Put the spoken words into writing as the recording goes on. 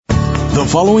The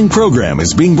following program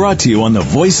is being brought to you on the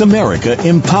Voice America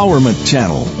Empowerment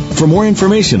Channel. For more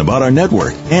information about our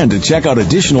network and to check out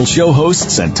additional show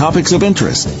hosts and topics of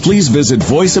interest, please visit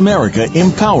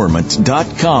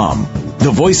voiceamericaempowerment.com.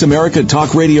 The Voice America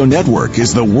Talk Radio Network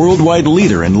is the worldwide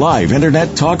leader in live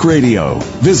Internet talk radio.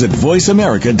 Visit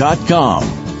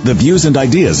voiceamerica.com. The views and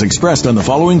ideas expressed on the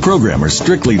following program are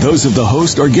strictly those of the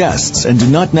host or guests and do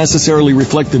not necessarily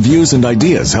reflect the views and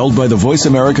ideas held by the Voice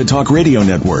America Talk Radio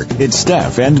Network, its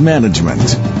staff, and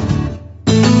management.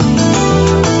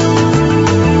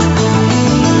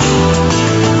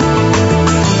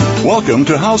 Welcome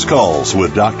to House Calls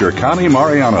with Dr. Connie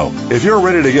Mariano. If you're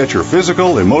ready to get your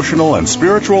physical, emotional, and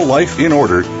spiritual life in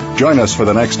order, join us for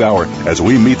the next hour as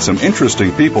we meet some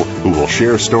interesting people who will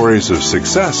share stories of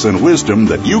success and wisdom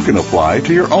that you can apply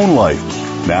to your own life.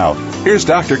 Now, here's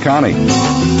Dr. Connie.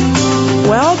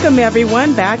 Welcome,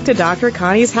 everyone, back to Dr.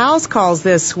 Connie's House Calls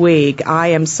this week. I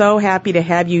am so happy to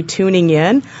have you tuning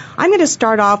in. I'm going to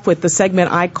start off with the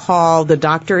segment I call The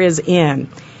Doctor Is In.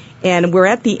 And we're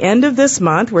at the end of this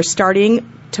month. We're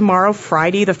starting tomorrow,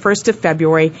 Friday, the 1st of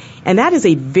February, and that is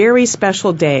a very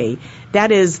special day.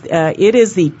 That is, it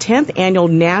is the 10th annual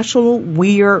National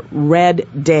Wear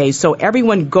Red Day. So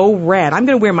everyone go red. I'm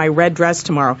going to wear my red dress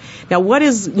tomorrow. Now, what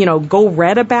is, go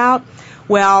red about?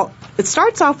 Well, it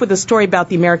starts off with a story about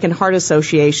the American Heart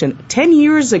Association. 10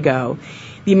 years ago,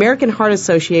 the American Heart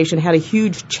Association had a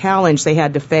huge challenge they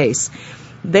had to face.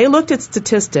 They looked at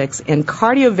statistics, and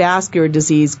cardiovascular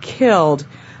disease killed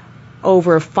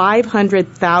over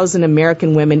 500,000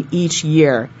 American women each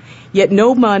year. Yet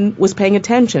no one was paying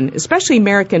attention, especially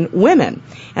American women.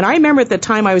 And I remember at the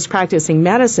time I was practicing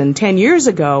medicine 10 years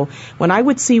ago, when I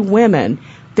would see women,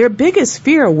 their biggest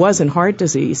fear wasn't heart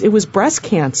disease. It was breast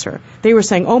cancer. They were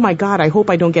saying, oh, my God, I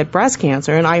hope I don't get breast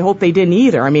cancer. And I hope they didn't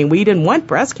either. I mean, we didn't want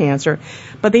breast cancer,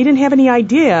 but they didn't have any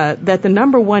idea that the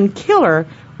number one killer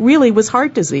really was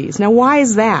heart disease. Now, why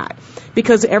is that?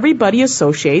 Because everybody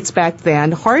associates back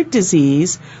then heart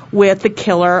disease with the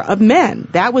killer of men.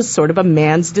 That was sort of a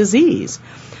man's disease.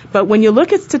 But when you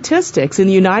look at statistics in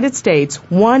the United States,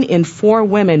 1 in 4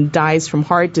 women dies from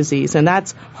heart disease, and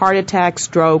that's heart attack,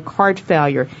 stroke, heart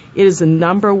failure. It is the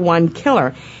number one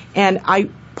killer. And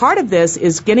part of this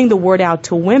is getting the word out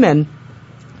to women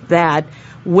that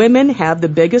women have the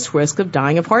biggest risk of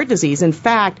dying of heart disease. In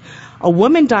fact, a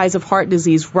woman dies of heart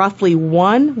disease, roughly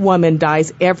 1 woman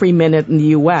dies every minute in the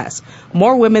U.S.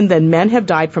 More women than men have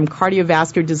died from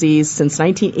cardiovascular disease since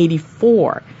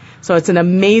 1984. So it's an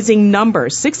amazing number.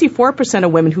 64%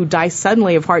 of women who die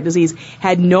suddenly of heart disease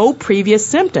had no previous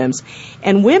symptoms.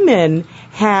 And women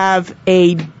have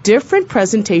a different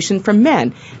presentation from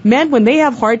men. Men, when they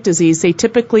have heart disease, they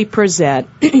typically present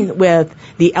with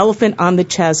the elephant on the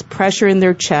chest, pressure in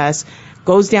their chest,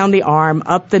 goes down the arm,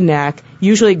 up the neck,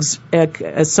 usually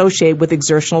associated with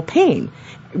exertional pain,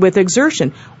 with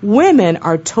exertion. Women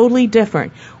are totally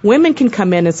different. Women can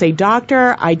come in and say,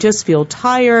 Doctor, I just feel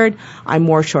tired. I'm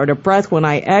more short of breath when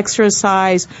I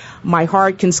exercise. My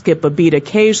heart can skip a beat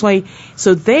occasionally.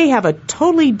 So they have a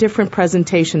totally different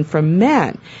presentation from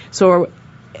men. So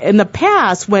in the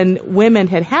past, when women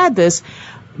had this,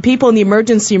 people in the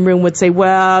emergency room would say,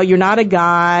 well, you're not a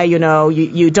guy,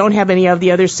 you don't have any of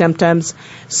the other symptoms,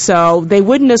 so they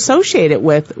wouldn't associate it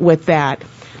with that.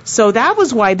 So that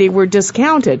was why they were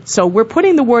discounted. So we're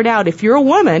putting the word out. If you're a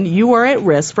woman, you are at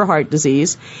risk for heart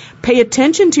disease. Pay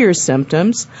attention to your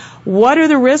symptoms. What are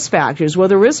the risk factors? Well,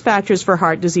 the risk factors for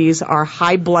heart disease are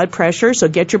high blood pressure, so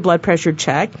get your blood pressure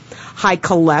checked. High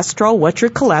cholesterol. What's your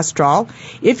cholesterol?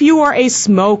 If you are a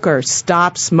smoker,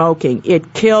 stop smoking.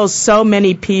 It kills so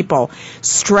many people.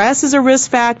 Stress is a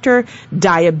risk factor.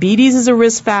 Diabetes is a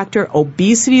risk factor.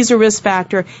 Obesity is a risk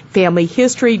factor. Family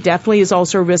history definitely is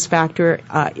also a risk factor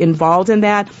involved in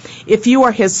that. If you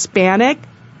are Hispanic,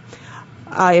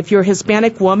 if you're a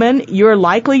Hispanic woman, you're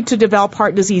likely to develop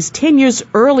heart disease 10 years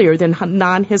earlier than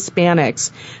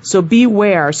non-Hispanics. So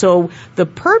beware. So the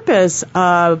purpose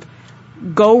of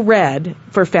Go Red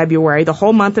for February, the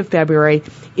whole month of February,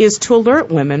 is to alert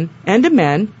women and to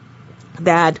men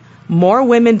that more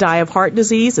women die of heart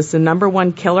disease. It's the number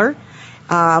one killer.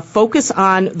 Focus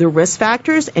on the risk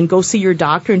factors and go see your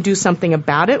doctor and do something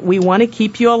about it. We want to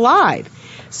keep you alive.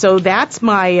 So that's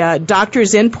my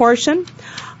Doctor's In portion.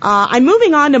 I'm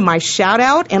moving on to my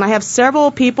shout-out, and I have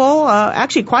several people,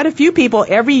 actually quite a few people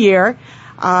every year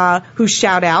who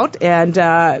shout out. And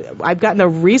I've gotten the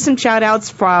recent shout-outs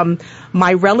from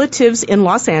my relatives in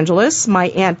Los Angeles, my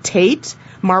Aunt Tate,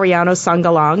 Mariano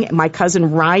Sangalang, my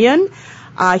cousin Ryan,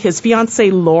 his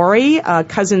fiancee Lori,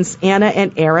 cousins Anna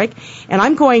and Eric. And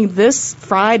I'm going this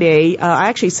Friday,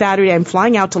 actually Saturday, I'm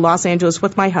flying out to Los Angeles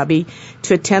with my hubby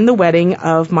to attend the wedding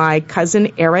of my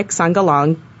cousin Eric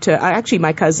Sangalang, to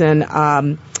my cousin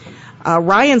Ryan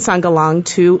Sangalang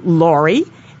to Lori.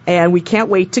 And we can't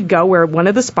wait to go. We're one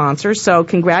of the sponsors. So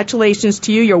congratulations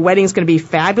to you. Your wedding's going to be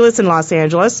fabulous in Los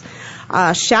Angeles.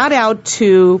 Shout out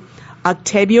to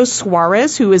Octavio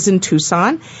Suarez, who is in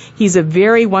Tucson. He's a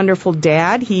very wonderful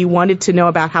dad. He wanted to know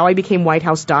about how I became White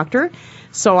House doctor.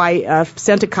 So I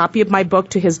sent a copy of my book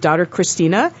to his daughter,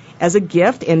 Christina, as a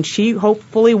gift. And she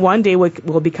hopefully one day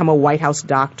will become a White House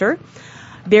doctor.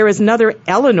 There is another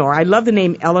Eleanor. I love the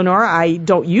name Eleanor. I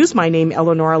don't use my name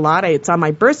Eleanor a lot. It's on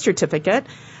my birth certificate.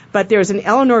 But there's an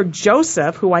Eleanor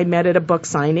Joseph who I met at a book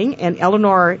signing, and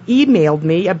Eleanor emailed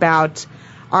me about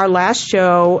our last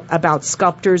show about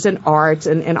sculptors and art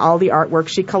and all the artwork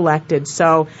she collected.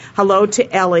 So hello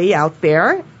to Ellie out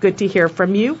there. Good to hear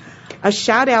from you. A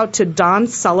shout out to Dawn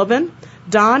Sullivan.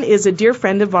 Dawn is a dear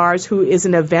friend of ours who is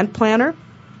an event planner.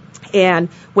 And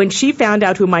when she found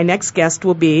out who my next guest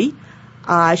will be,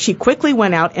 she quickly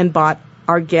went out and bought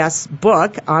our guest's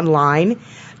book online.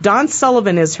 Dawn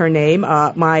Sullivan is her name,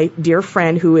 my dear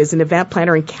friend who is an event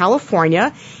planner in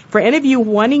California. For any of you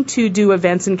wanting to do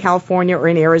events in California or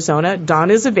in Arizona,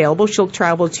 Dawn is available. She'll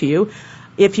travel to you.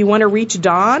 If you want to reach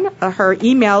Dawn, her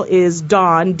email is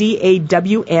Dawn,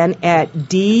 D-A-W-N, at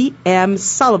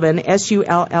dmsullivan,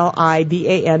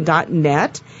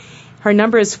 SULLIVAN.net. Her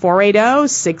number is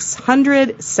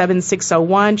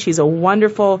 480-600-7601. She's a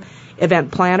wonderful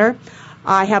event planner.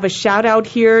 I have a shout out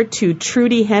here to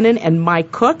Trudy Hennon and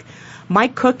Mike Cook.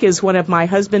 Mike Cook is one of my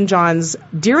husband John's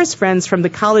dearest friends from the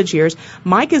college years.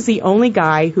 Mike is the only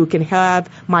guy who can have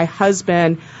my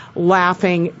husband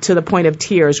laughing to the point of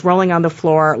tears, rolling on the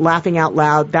floor, laughing out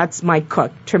loud. That's Mike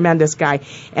Cook, tremendous guy.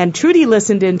 And Trudy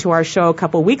listened into our show a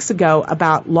couple weeks ago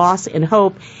about loss and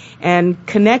hope and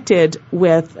connected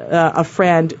with a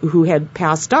friend who had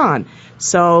passed on.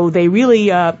 So they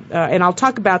really, and I'll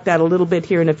talk about that a little bit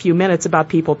here in a few minutes about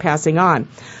people passing on.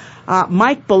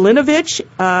 Mike Bolinovich,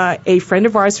 a friend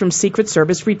of ours from Secret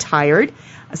Service, retired,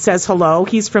 says hello.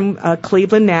 He's from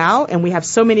Cleveland now, and we have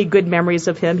so many good memories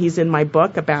of him. He's in my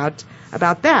book about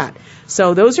that.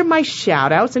 So those are my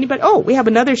shout-outs. Anybody? Oh, we have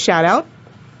another shout-out.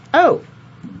 Oh,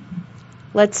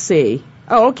 let's see.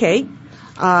 Oh, okay.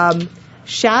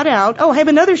 Shout-out. Oh, I have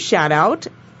another shout-out.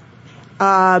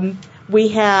 We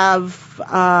have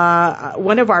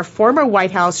one of our former White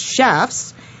House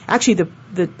chefs, actually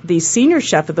the senior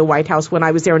chef at the White House when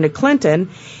I was there in the Clinton,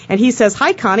 and he says,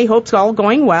 "Hi, Connie, hope it's all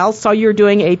going well. Saw you're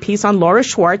doing a piece on Laura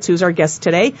Schwartz, who's our guest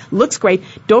today. Looks great.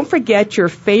 Don't forget your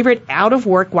favorite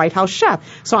out-of-work White House chef."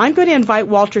 So I'm going to invite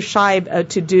Walter Scheib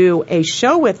to do a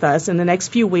show with us in the next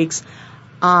few weeks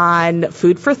on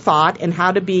food for thought and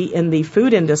how to be in the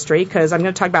food industry, because I'm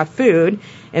going to talk about food, and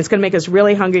it's going to make us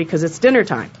really hungry because it's dinner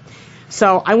time.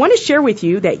 So I want to share with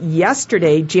you that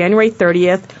yesterday, January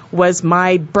 30th, was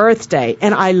my birthday,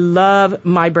 and I love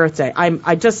my birthday.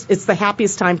 It's the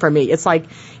happiest time for me.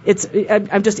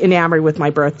 I'm just enamored with my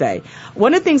birthday.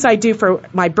 One of the things I do for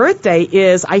my birthday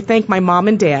is I thank my mom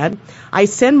and dad. I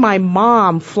send my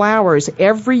mom flowers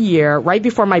every year right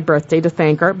before my birthday to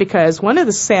thank her, because one of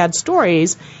the sad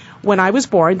stories, when I was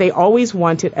born, they always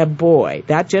wanted a boy.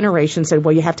 That generation said,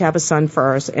 well, you have to have a son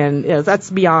first, and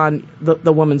that's beyond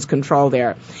the woman's control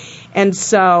there. And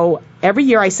so every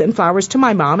year I send flowers to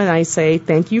my mom, and I say,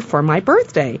 thank you for my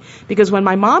birthday. Because when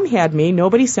my mom had me,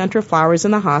 nobody sent her flowers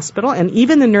in the hospital, and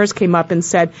even the nurse came up and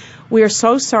said, we are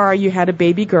so sorry you had a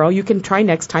baby girl. You can try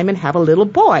next time and have a little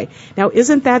boy. Now,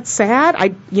 isn't that sad?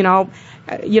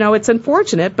 It's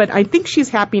unfortunate, but I think she's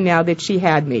happy now that she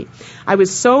had me. I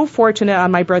was so fortunate on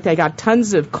my birthday. I got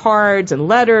tons of cards and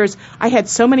letters. I had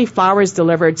so many flowers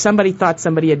delivered. Somebody thought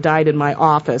somebody had died in my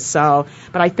office. But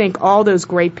I thank all those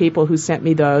great people who sent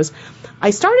me those.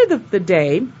 I started the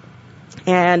day,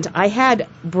 and I had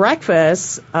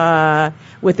breakfast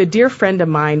with a dear friend of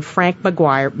mine, Mac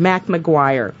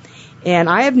McGuire. And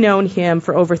I have known him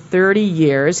for over 30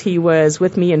 years. He was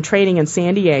with me in training in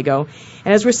San Diego.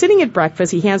 And as we're sitting at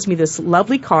breakfast, he hands me this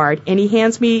lovely card, and he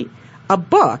hands me a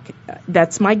book.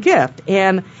 That's my gift.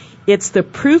 And it's The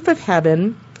Proof of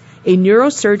Heaven, A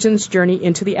Neurosurgeon's Journey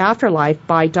into the Afterlife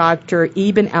by Dr.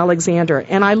 Eben Alexander.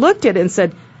 And I looked at it and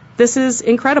said, this is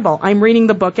incredible. I'm reading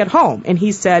the book at home. And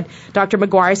he said, Dr.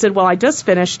 McGuire said, well, I just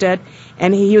finished it.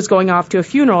 And he was going off to a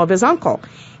funeral of his uncle.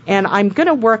 And I'm going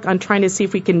to work on trying to see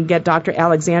if we can get Dr.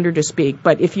 Alexander to speak.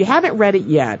 But if you haven't read it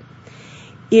yet,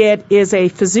 it is a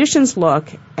physician's look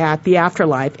at the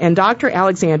afterlife. And Dr.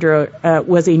 Alexander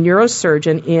was a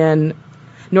neurosurgeon in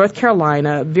North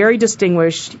Carolina, very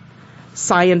distinguished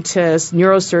scientist,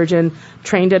 neurosurgeon,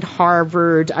 trained at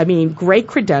Harvard. I mean, great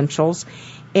credentials.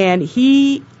 And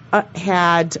he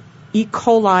had E.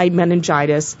 coli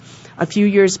meningitis a few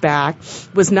years back,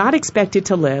 was not expected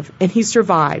to live, and he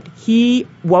survived. He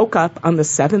woke up on the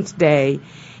 7th day,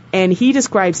 and he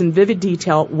describes in vivid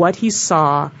detail what he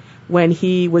saw when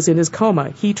he was in his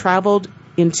coma. He traveled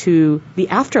into the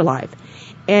afterlife,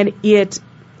 and it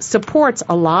supports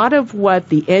a lot of what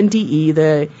the NDE,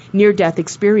 the near-death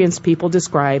experience people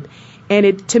describe,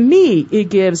 and to me, it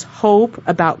gives hope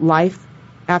about life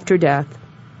after death.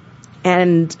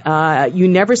 And you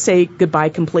never say goodbye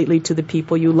completely to the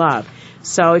people you love.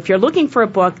 So if you're looking for a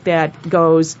book that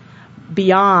goes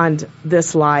beyond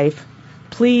this life,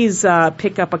 please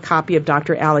pick up a copy of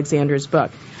Dr. Alexander's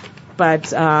book.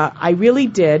 But I really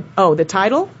did. Oh, the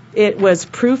title? It was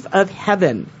Proof of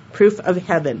Heaven. Proof of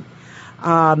Heaven.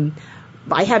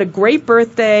 I had a great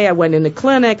birthday. I went in the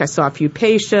clinic. I saw a few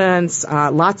patients,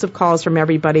 lots of calls from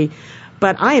everybody.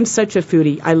 But I am such a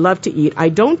foodie. I love to eat. I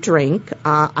don't drink.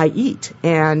 I eat.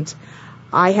 And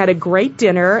I had a great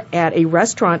dinner at a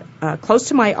restaurant close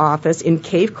to my office in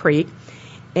Cave Creek.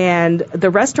 And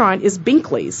the restaurant is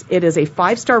Binkley's. It is a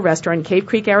 5-star restaurant in Cave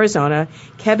Creek, Arizona.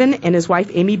 Kevin and his wife,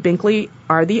 Amy Binkley,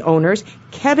 are the owners.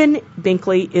 Kevin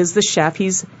Binkley is the chef.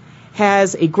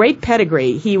 Has a great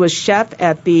pedigree. He was chef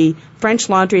at the French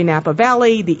Laundry in Napa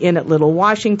Valley, the Inn at Little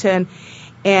Washington.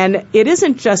 And it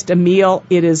isn't just a meal,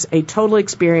 it is a total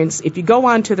experience. If you go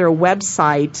onto their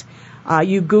website,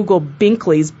 you Google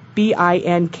Binkley's,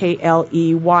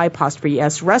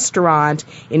 BINKLEY''S restaurant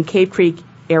in Cave Creek,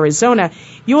 Arizona,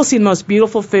 you will see the most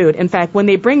beautiful food. In fact, when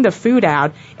they bring the food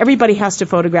out, everybody has to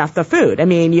photograph the food. I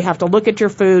mean, you have to look at your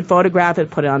food, photograph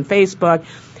it, put it on Facebook.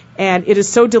 And it is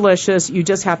so delicious, you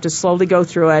just have to slowly go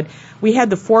through it. We had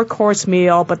the 4-course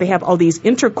meal, but they have all these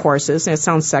intercourses, and it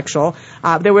sounds sexual.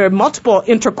 There were multiple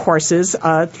intercourses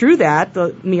through that,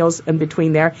 the meals in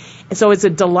between there. And so it's a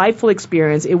delightful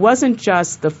experience. It wasn't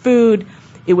just the food,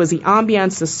 it was the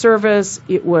ambiance, the service.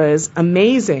 It was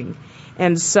amazing.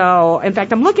 And so, in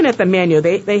fact, I'm looking at the menu.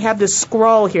 They have this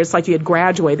scroll here. It's like you had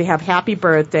graduated. They have happy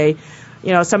birthday.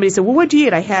 You know, somebody said, well, what did you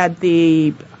eat? I had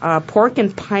the pork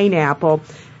and pineapple.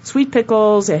 Sweet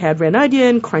pickles, it had red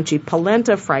onion, crunchy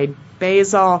polenta, fried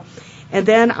basil, and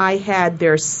then I had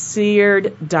their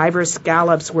seared diver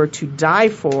scallops were to die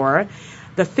for.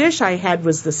 The fish I had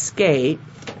was the skate,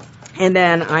 and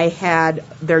then I had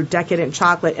their decadent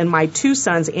chocolate, and my 2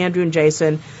 sons, Andrew and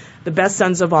Jason, the best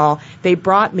sons of all, they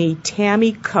brought me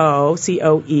Tammy Co,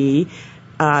 C-O-E,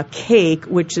 cake,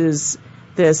 which is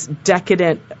this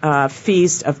decadent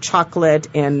feast of chocolate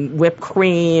and whipped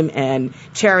cream and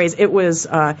cherries. It was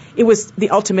the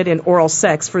ultimate in oral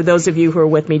sex. For those of you who were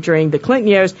with me during the Clinton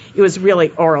years, it was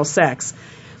really oral sex.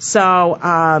 So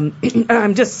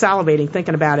I'm just salivating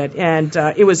thinking about it, and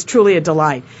it was truly a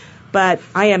delight. But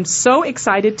I am so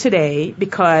excited today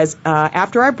because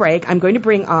after our break, I'm going to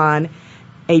bring on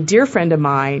a dear friend of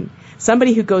mine,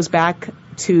 somebody who goes back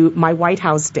to my White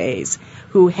House days,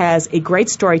 who has a great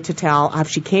story to tell how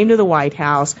she came to the White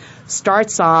House,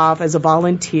 starts off as a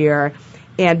volunteer,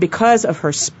 and because of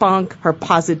her spunk, her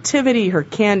positivity, her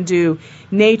can-do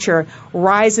nature,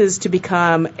 rises to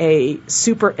become a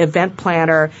super event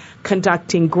planner,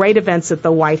 conducting great events at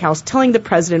the White House, telling the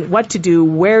president what to do,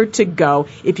 where to go,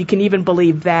 if you can even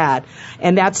believe that.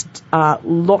 And that's, I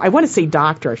want to say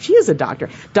doctor. She is a doctor.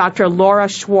 Dr. Laura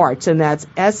Schwartz, and that's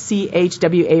Schwartz.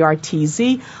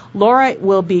 Laura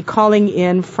will be calling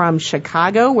in from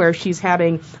Chicago, where she's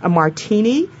having a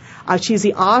martini. She's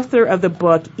the author of the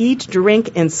book, Eat,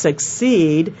 Drink, and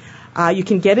Succeed. You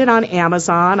can get it on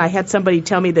Amazon. I had somebody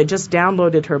tell me they just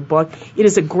downloaded her book. It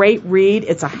is a great read.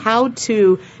 It's a how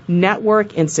to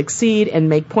network and succeed and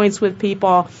make points with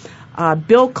people.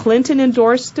 Bill Clinton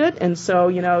endorsed it, and so,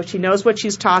 you know, she knows what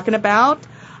she's talking about.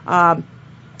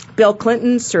 Bill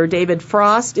Clinton, Sir David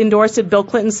Frost endorsed it. Bill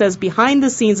Clinton says, behind the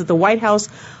scenes at the White House,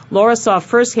 Laura saw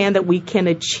firsthand that we can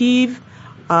achieve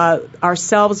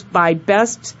ourselves by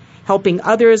best helping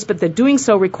others, but that doing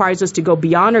so requires us to go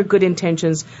beyond our good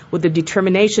intentions with a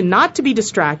determination not to be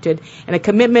distracted and a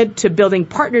commitment to building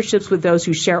partnerships with those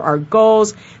who share our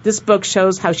goals. This book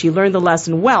shows how she learned the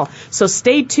lesson well. So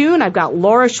stay tuned. I've got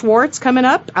Laura Schwartz coming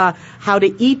up, how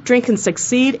to eat, drink, and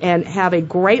succeed and have a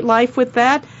great life with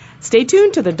that. Stay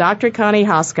tuned to the Dr. Connie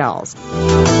House Calls.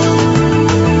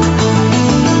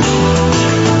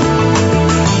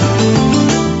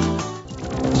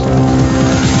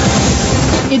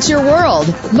 It's your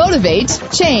world. Motivate,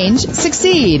 change,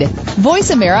 succeed.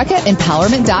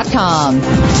 VoiceAmericaEmpowerment.com.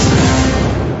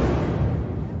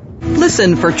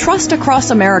 Listen for Trust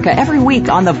Across America every week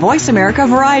on the Voice America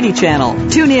Variety Channel.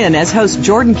 Tune in as host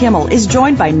Jordan Kimmel is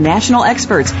joined by national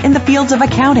experts in the fields of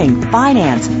accounting,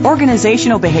 finance,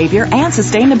 organizational behavior, and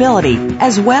sustainability,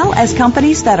 as well as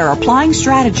companies that are applying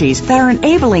strategies that are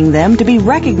enabling them to be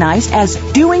recognized as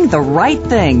doing the right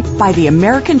thing by the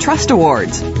American Trust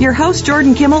Awards. Your host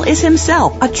Jordan Kimmel is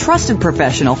himself a trusted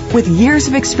professional with years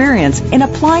of experience in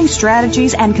applying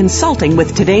strategies and consulting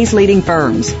with today's leading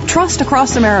firms. Trust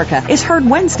Across America is heard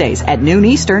Wednesdays at noon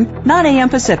Eastern, 9 a.m.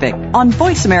 Pacific on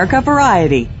Voice America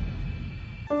Variety.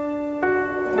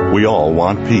 We all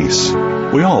want peace.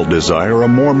 We all desire a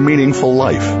more meaningful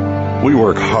life. We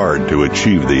work hard to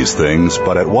achieve these things,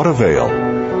 but at what avail?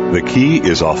 The key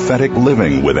is authentic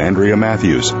living with Andrea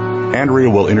Matthews.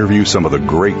 Andrea will interview some of the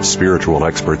great spiritual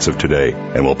experts of today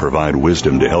and will provide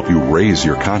wisdom to help you raise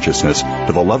your consciousness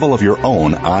to the level of your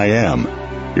own I am.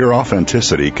 Your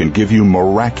authenticity can give you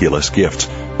miraculous gifts,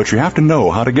 but you have to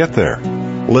know how to get there.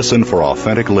 Listen for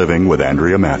Authentic Living with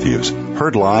Andrea Matthews.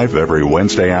 Heard live every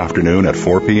Wednesday afternoon at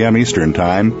 4 p.m. Eastern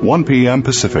Time, 1 p.m.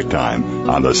 Pacific Time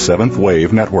on the Seventh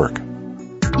Wave Network.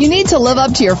 You need to live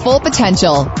up to your full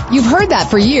potential. You've heard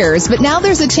that for years, but now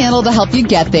there's a channel to help you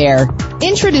get there.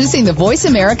 Introducing the Voice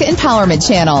America Empowerment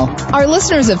Channel. Our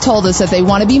listeners have told us that they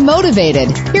want to be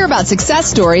motivated, hear about success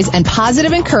stories, and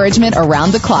positive encouragement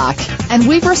around the clock. And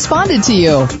we've responded to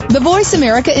you. The Voice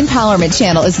America Empowerment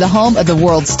Channel is the home of the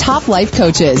world's top life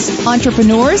coaches,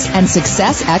 entrepreneurs, and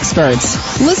success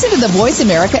experts. Listen to the Voice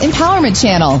America Empowerment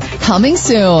Channel. Coming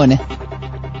soon.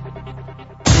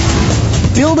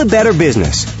 Build a better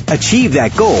business. Achieve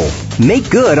that goal. Make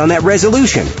good on that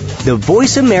resolution. The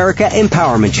Voice America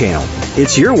Empowerment Channel.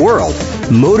 It's your world.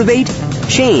 Motivate,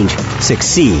 change,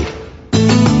 succeed.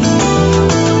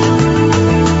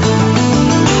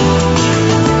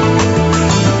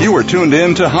 You are tuned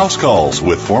in to House Calls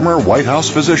with former White House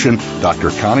physician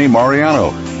Dr. Connie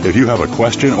Mariano. If you have a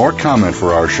question or comment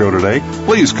for our show today,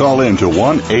 please call in to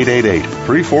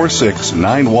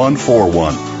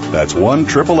 1-888-346-9141. That's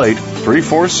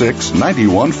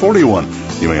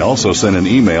 1-888-346-9141. You may also send an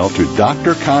email to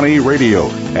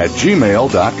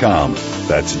drconnieradio@gmail.com.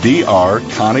 That's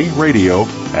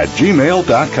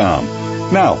drconnieradio@gmail.com.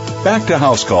 Now, back to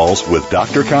House Calls with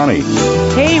Dr. Connie.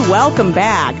 Hey, welcome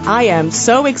back. I am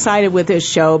so excited with this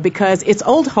show because it's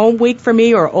Old Home Week for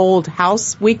me, or Old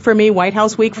House Week for me, White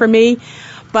House Week for me.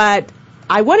 But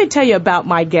I want to tell you about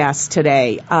my guest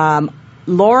today.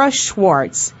 Laura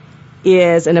Schwartz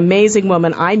is an amazing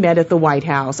woman I met at the White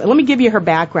House. And let me give you her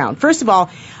background. First of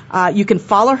all, you can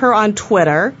follow her on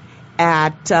Twitter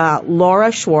at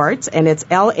Laura Schwartz, and it's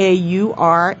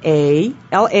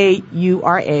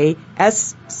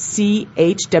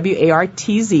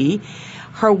LauraSchwartz.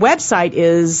 Her website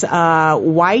is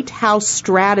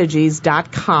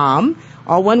whitehousestrategies.com,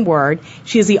 all one word.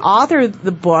 She is the author of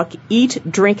the book, Eat,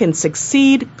 Drink, and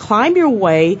Succeed, Climb Your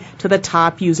Way to the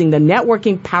Top Using the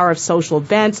Networking Power of Social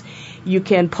Events. You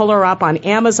can pull her up on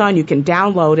Amazon. You can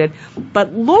download it.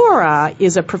 But Laura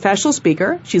is a professional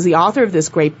speaker. She's the author of this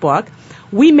great book.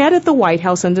 We met at the White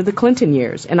House under the Clinton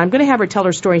years, and I'm going to have her tell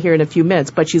her story here in a few minutes,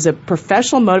 but she's a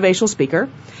professional motivational speaker.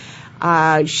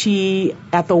 She,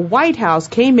 at the White House,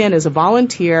 came in as a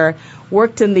volunteer,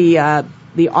 worked in the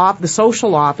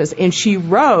social office, and she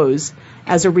rose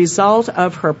as a result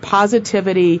of her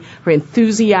positivity, her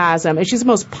enthusiasm, and she's the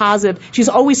most positive. She's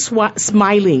always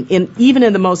smiling, even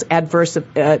in the most adverse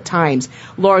times.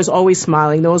 Laura's always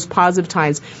smiling, those positive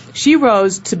times. She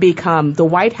rose to become the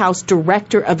White House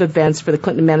Director of Events for the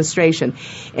Clinton administration,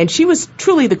 and she was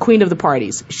truly the queen of the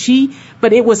parties.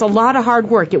 But it was a lot of hard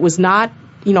work. It was not,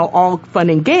 all fun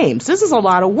and games. This is a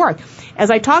lot of work. As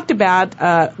I talked about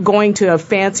going to a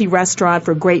fancy restaurant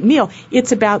for a great meal,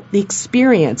 it's about the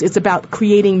experience. It's about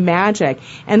creating magic.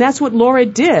 And that's what Laura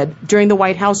did during the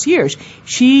White House years.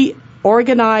 She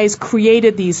organized,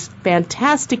 created these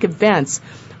fantastic events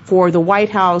for the White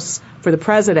House, for the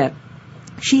president.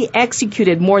 She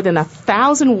executed more than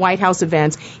 1,000 White House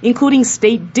events, including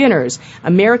state dinners,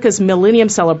 America's Millennium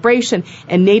Celebration,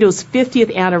 and NATO's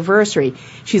 50th anniversary.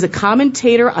 She's a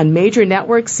commentator on major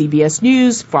networks, CBS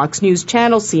News, Fox News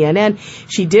Channel, CNN.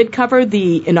 She did cover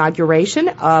the inauguration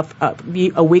of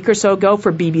a week or so ago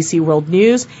for BBC World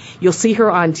News. You'll see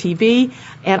her on TV.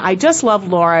 And I just love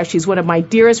Laura. She's one of my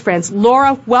dearest friends.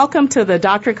 Laura, welcome to the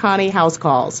Dr. Connie House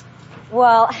Calls.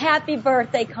 Well, happy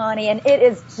birthday, Connie, and it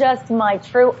is just my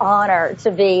true honor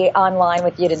to be online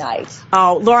with you tonight.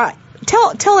 Oh, Laura,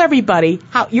 tell everybody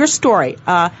your story,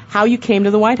 how you came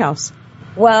to the White House.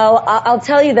 Well, I'll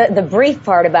tell you the brief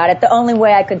part about it. The only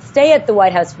way I could stay at the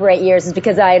White House for 8 years is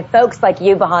because I had folks like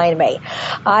you behind me.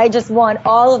 I just want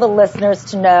all of the listeners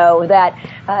to know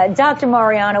that Dr.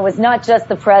 Mariano was not just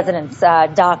the president's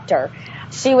doctor.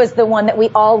 She was the one that we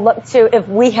all looked to if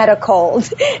we had a cold,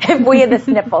 if we had the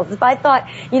sniffles. If I thought,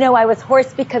 I was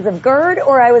hoarse because of GERD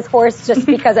or I was hoarse just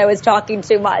because I was talking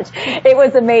too much. It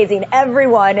was amazing.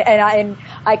 Everyone, and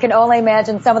I can only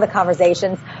imagine some of the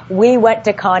conversations, we went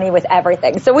to Connie with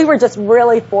everything. So we were just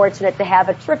really fortunate to have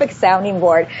a terrific sounding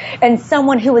board and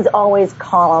someone who was always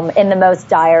calm in the most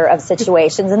dire of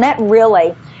situations. And that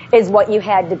really is what you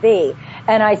had to be.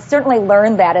 And I certainly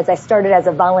learned that as I started as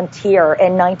a volunteer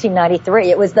in 1993.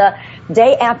 It was the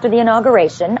day after the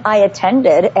inauguration. I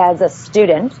attended as a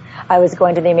student. I was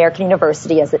going to the American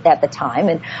University at the time,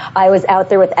 and I was out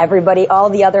there with everybody, all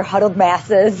the other huddled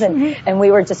masses, and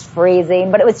we were just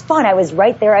freezing. But it was fun. I was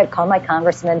right there. I'd called my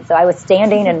congressman, so I was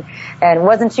standing and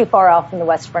wasn't too far off from the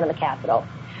west front of the Capitol.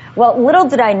 Well, little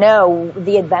did I know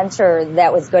the adventure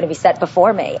that was going to be set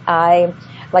before me.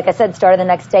 Like I said, started the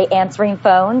next day answering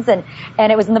phones, and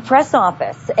it was in the press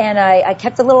office, and I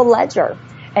kept a little ledger.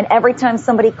 And every time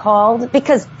somebody called,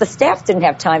 because the staff didn't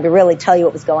have time to really tell you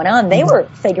what was going on, they were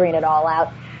figuring it all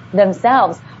out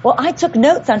themselves. Well, I took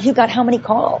notes on who got how many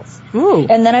calls. Ooh.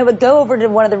 And then I would go over to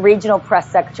one of the regional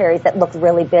press secretaries that looked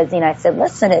really busy, and I said,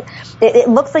 listen, it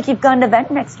looks like you've got an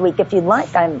event next week. If you'd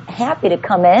like, I'm happy to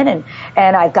come in,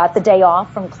 and I've got the day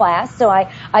off from class, so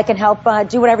I can help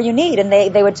do whatever you need. And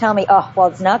they would tell me, oh, well,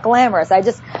 it's not glamorous.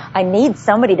 I need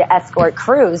somebody to escort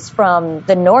crews from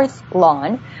the North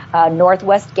Lawn.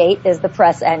 Northwest Gate is the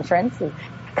press entrance.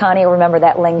 Connie will remember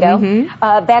that lingo.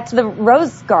 Back to the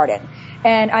Rose Garden.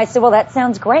 And I said, well, that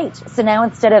sounds great. So now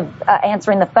instead of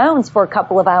answering the phones for a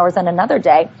couple of hours on another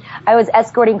day, I was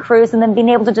escorting crews and then being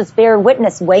able to just bear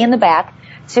witness way in the back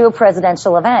to a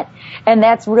presidential event. And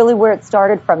that's really where it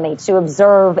started from me, to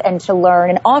observe and to learn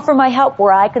and offer my help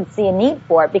where I could see a need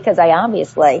for it, because I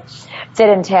obviously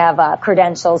didn't have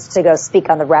credentials to go speak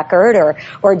on the record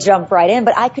or jump right in,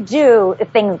 but I could do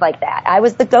things like that. I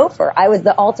was the gopher. I was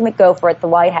the ultimate gopher at the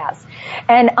White House.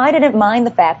 And I didn't mind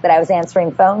the fact that I was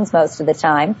answering phones most of the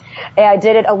time. I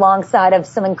did it alongside of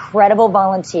some incredible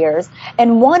volunteers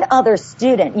and one other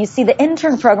student. You see, the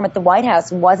intern program at the White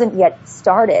House wasn't yet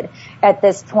started at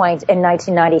this point in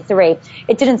 1993.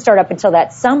 It didn't start up until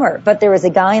that summer, but there was a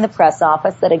guy in the press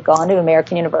office that had gone to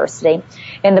American University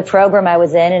in the program I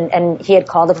was in, and he had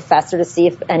called a professor to see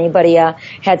if anybody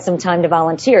had some time to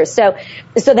volunteer. So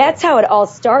that's how it all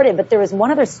started, but there was one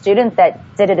other student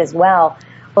that did it as well.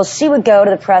 Well, she would go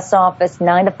to the press office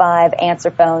 9 to 5,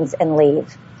 answer phones, and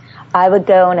leave. I would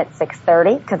go in at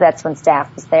 6:30 because that's when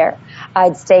staff was there.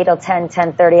 I'd stay till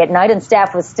 10:30 at night, and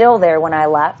staff was still there when I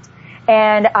left.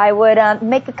 And I would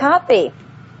make a copy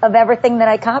of everything that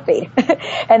I copied.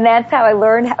 And that's how I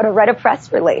learned how to write a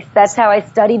press release. That's how I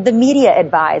studied the media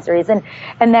advisories.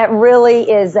 And that really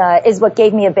is what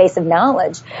gave me a base of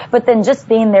knowledge. But then just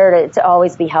being there to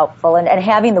always be helpful and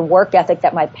having the work ethic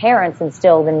that my parents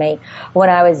instilled in me when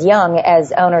I was young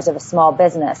as owners of a small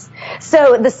business.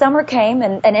 So the summer came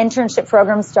and an internship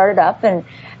program started up, and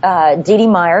Dee Dee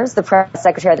Myers, the press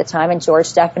secretary at the time, and George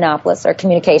Stephanopoulos, our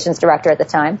communications director at the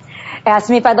time, asked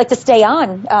me if I'd like to stay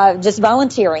on, just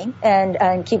volunteering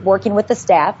and keep working with the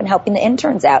staff and helping the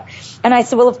interns out. And I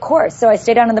said, well, of course. So I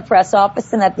stayed on in the press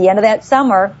office, and at the end of that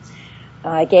summer,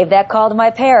 I gave that call to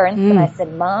my parents, and I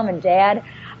said, Mom and Dad,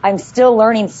 I'm still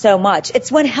learning so much.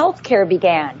 It's when healthcare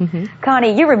began.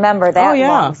 Connie, you remember that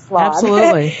long slog.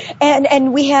 Absolutely.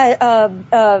 And we had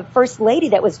a first lady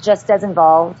that was just as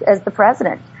involved as the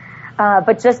president.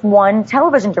 But just one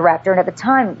television director, and at the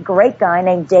time, great guy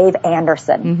named Dave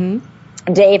Anderson.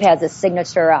 Dave has a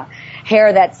signature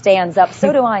hair that stands up.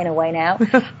 So do I in a way now.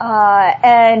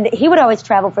 And he would always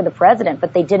travel for the president,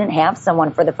 but they didn't have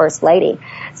someone for the first lady.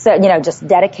 So, just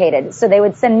dedicated. So they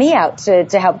would send me out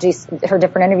to help do her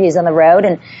different interviews on the road,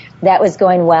 and that was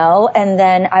going well. And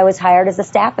then I was hired as a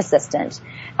staff assistant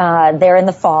there in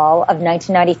the fall of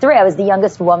 1993. I was the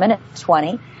youngest woman at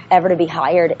 20 ever to be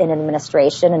hired in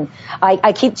administration. And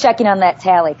I keep checking on that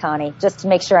tally, Connie, just to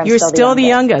make sure I'm still the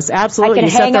youngest. Absolutely. You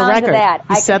set the record.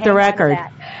 You set the record.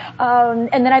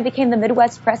 And then I became the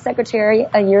Midwest press secretary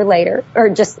a year later, or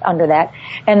just under that,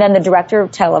 and then the director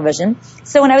of television.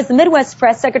 So when I was the Midwest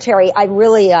press secretary, I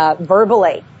really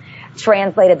verbally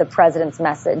translated the president's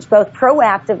message, both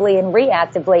proactively and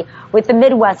reactively, with the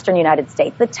Midwestern United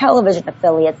States, the television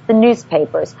affiliates, the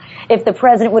newspapers. If the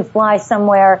president would fly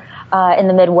somewhere in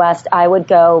the Midwest, I would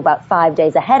go about 5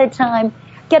 days ahead of time,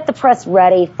 get the press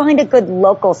ready, find a good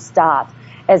local stop,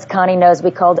 as Connie knows,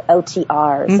 we called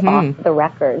OTRs, off the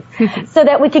record, so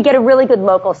that we could get a really good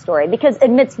local story. Because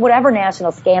amidst whatever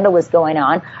national scandal was going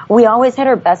on, we always had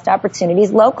our best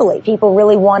opportunities locally. People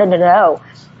really wanted to know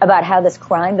about how this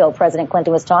crime bill President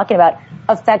Clinton was talking about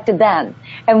affected them.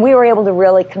 And we were able to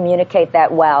really communicate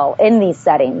that well in these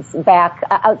settings back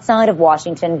outside of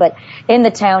Washington, but in the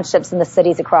townships and the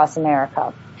cities across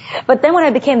America. But then when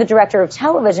I became the director of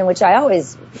television, which I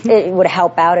always would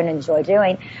help out and enjoy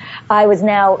doing, I was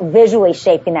now visually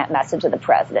shaping that message of the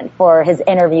president for his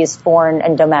interviews, foreign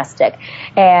and domestic,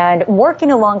 and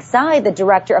working alongside the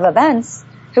director of events,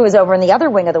 who was over in the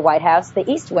other wing of the White House, the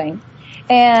East Wing.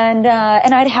 And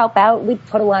I'd help out. We'd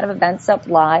put a lot of events up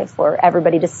live for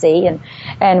everybody to see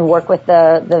and work with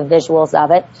the visuals of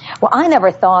it. Well, I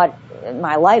never thought in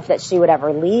my life that she would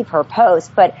ever leave her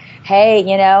post, but hey,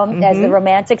 you know, as the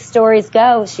romantic stories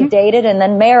go, she dated and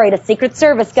then married a Secret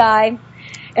Service guy.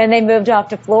 And they moved off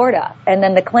to Florida. And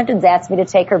then the Clintons asked me to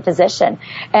take her position.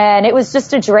 And it was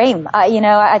just a dream.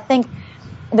 I think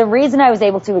the reason I was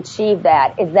able to achieve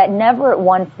that is that never at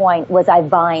one point was I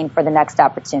vying for the next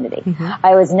opportunity.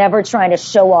 I was never trying to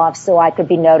show off so I could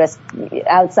be noticed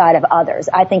outside of others.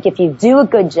 I think if you do a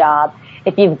good job,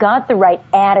 if you've got the right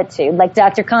attitude, like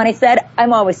Dr. Connie said,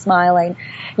 I'm always smiling.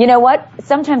 You know what?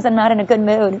 Sometimes I'm not in a good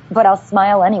mood, but I'll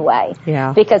smile anyway.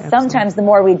 Yeah, because sometimes the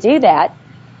more we do that,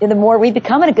 the more we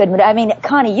become in a good mood. I mean,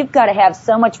 Connie, you've got to have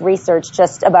so much research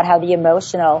just about how the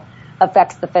emotional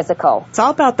affects the physical. It's all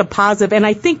about the positive. And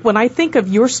I think when I think of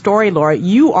your story, Laura,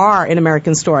 you are an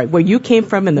American story where you came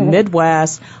from in the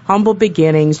Midwest, humble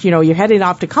beginnings. You know, you're heading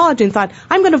off to college and thought,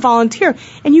 I'm going to volunteer.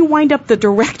 And you wind up the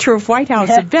director of White House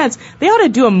events. They ought to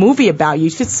do a movie about you. You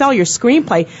should sell your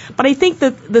screenplay. But I think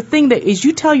that the thing that is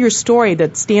you tell your story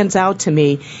that stands out to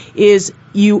me is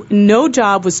no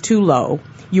job was too low.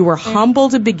 You were humble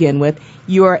to begin with.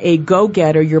 You are a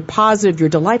go-getter. You're positive. You're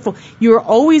delightful. You're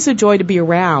always a joy to be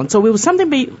around. So it was something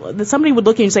that somebody would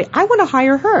look at you and say, I want to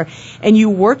hire her. And you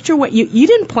worked your way. You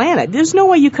didn't plan it. There's no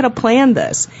way you could have planned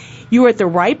this. You were at the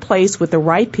right place with the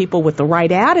right people with the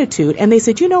right attitude. And they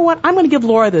said, you know what? I'm going to give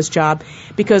Laura this job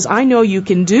because I know you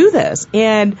can do this.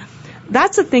 And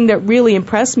that's the thing that really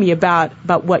impressed me about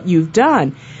what you've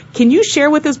done. Can you share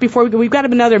with us before we've got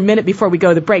another minute before we go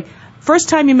to the break? First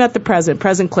time you met the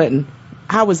President Clinton,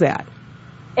 how was that?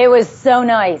 It was so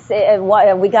nice.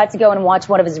 We got to go and watch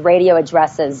one of his radio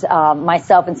addresses,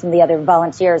 myself and some of the other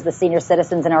volunteers, the senior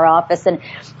citizens in our office. And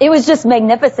it was just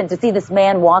magnificent to see this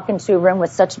man walk into a room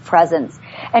with such a presence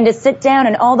and to sit down.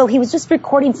 And although he was just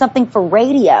recording something for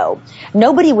radio,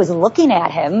 nobody was looking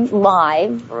at him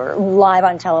live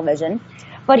on television,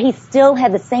 but he still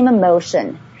had the same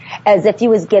emotion as if he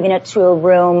was giving it to a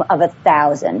room of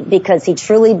 1,000 because he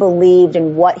truly believed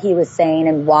in what he was saying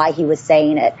and why he was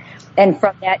saying it. And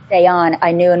from that day on,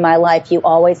 I knew in my life you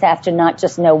always have to not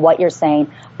just know what you're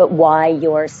saying, but why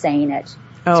you're saying it.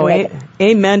 Oh,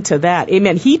 amen to that.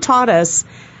 Amen. He taught us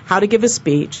how to give a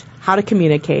speech, how to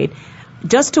communicate.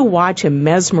 Just to watch him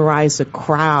mesmerize the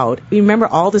crowd. You remember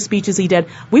all the speeches he did?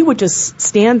 We would just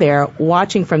stand there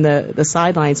watching from the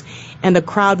sidelines, and the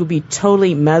crowd would be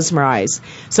totally mesmerized.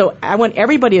 So I want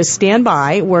everybody to stand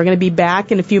by. We're going to be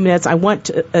back in a few minutes. I want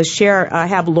to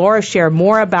have Laura share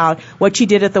more about what she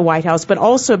did at the White House, but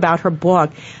also about her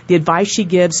book, the advice she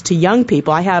gives to young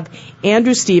people. I have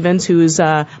Andrew Stevens, who's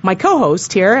my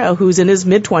co-host here, who's in his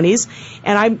mid-20s,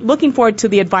 and I'm looking forward to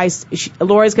the advice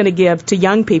Laura's going to give to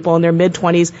young people in their mid-20s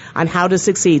on how to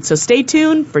succeed. So stay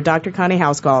tuned for Dr. Connie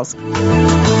House Calls.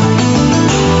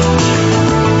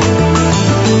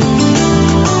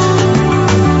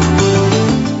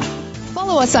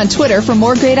 Follow us on Twitter for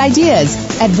more great ideas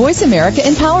at Voice America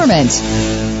Empowerment.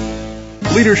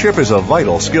 Leadership is a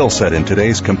vital skill set in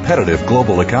today's competitive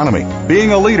global economy.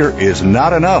 Being a leader is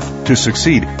not enough. To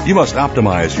succeed, you must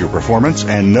optimize your performance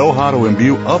and know how to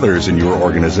imbue others in your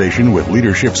organization with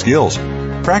leadership skills.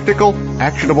 Practical,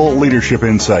 actionable leadership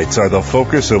insights are the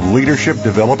focus of Leadership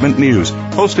Development News,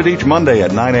 hosted each Monday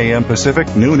at 9 a.m.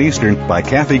 Pacific, noon Eastern, by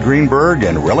Kathy Greenberg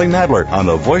and Relly Nadler on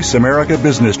the Voice America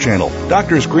Business Channel.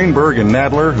 Doctors Greenberg and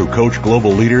Nadler, who coach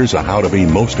global leaders on how to be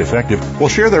most effective, will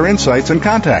share their insights and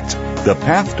contacts. The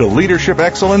path to leadership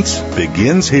excellence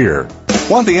begins here.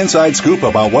 Want the inside scoop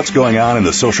about what's going on in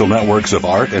the social networks of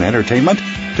art and entertainment?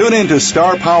 Tune in to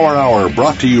Star Power Hour,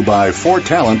 brought to you by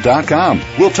ForTalent.com.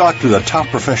 We'll talk to the top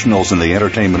professionals in the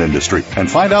entertainment industry and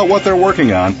find out what they're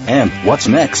working on and what's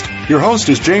next. Your host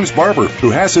is James Barber,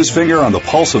 who has his finger on the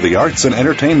pulse of the arts and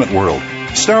entertainment world.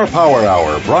 Star Power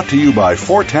Hour, brought to you by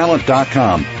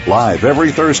ForTalent.com. Live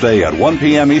every Thursday at 1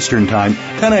 p.m. Eastern Time,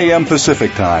 10 a.m.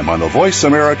 Pacific Time on the Voice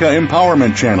America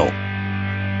Empowerment Channel.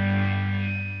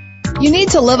 You need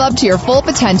to live up to your full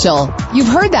potential. You've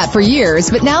heard that for years,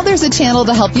 but now there's a channel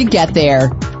to help you get there.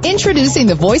 Introducing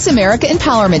the Voice America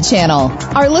Empowerment Channel.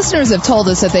 Our listeners have told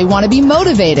us that they want to be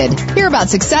motivated, hear about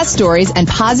success stories, and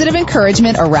positive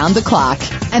encouragement around the clock.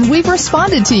 And we've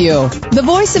responded to you. The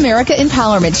Voice America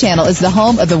Empowerment Channel is the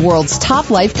home of the world's top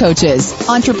life coaches,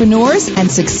 entrepreneurs,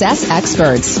 and success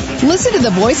experts. Listen to the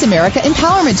Voice America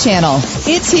Empowerment Channel.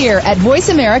 It's here at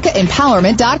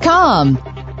voiceamericaempowerment.com.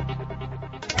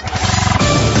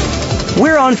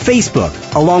 We're on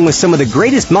Facebook, along with some of the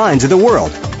greatest minds of the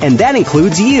world, and that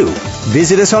includes you.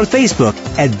 Visit us on Facebook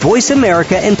at Voice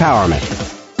America Empowerment.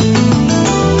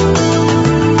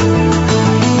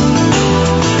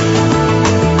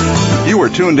 You are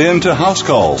tuned in to House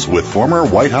Calls with former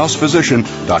White House physician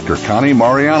Dr. Connie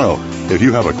Mariano. If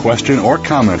you have a question or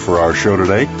comment for our show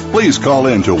today, please call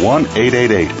in to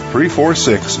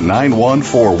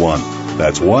 1-888-346-9141.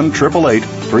 That's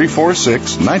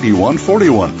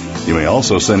 1-888-346-9141. You may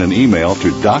also send an email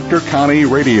to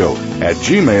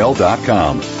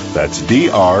drconnieradio@gmail.com. That's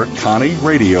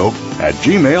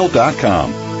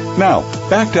drconnieradio@gmail.com. Now,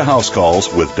 back to House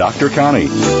Calls with Dr. Connie.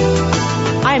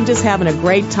 I am just having a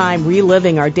great time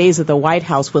reliving our days at the White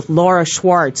House with Laura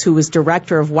Schwartz, who is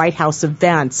Director of White House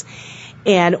Events.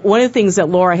 And one of the things that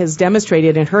Laura has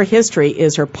demonstrated in her history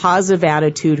is her positive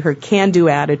attitude, her can-do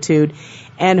attitude,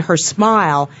 and her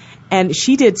smile. And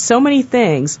she did so many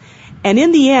things. And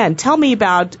in the end, tell me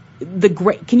about the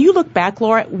great, can you look back,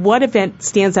 Laura, what event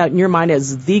stands out in your mind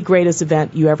as the greatest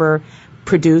event you ever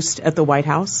produced at the White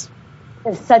House?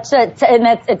 It's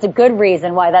a good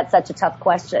reason why that's such a tough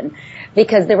question,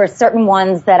 because there were certain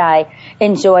ones that I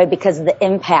enjoyed because of the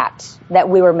impact that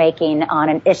we were making on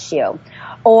an issue,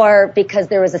 or because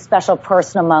there was a special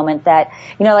personal moment that,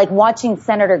 like watching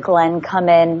Senator Glenn come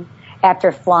in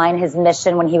after flying his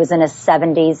mission when he was in his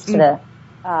 70s to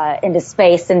into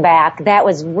space and back. That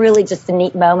was really just a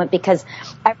neat moment, because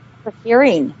I remember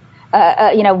hearing,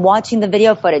 watching the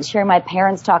video footage, hearing my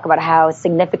parents talk about how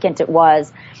significant it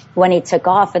was when he took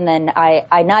off. And then I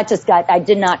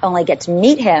did not only get to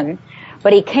meet him,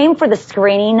 but he came for the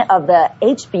screening of the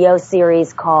HBO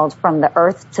series called From the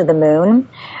Earth to the Moon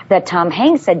that Tom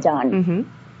Hanks had done. Mm-hmm.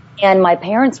 And my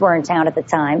parents were in town at the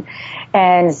time.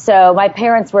 And so my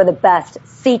parents were the best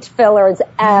seat fillers.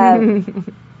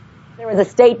 There was a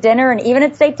state dinner, and even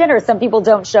at state dinner, some people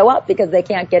don't show up because they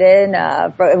can't get in,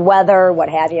 for weather, what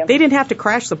have you. They didn't have to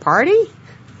crash the party?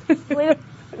 Thank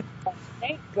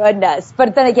goodness.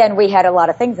 But then again, we had a lot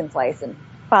of things in place and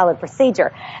followed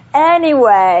procedure.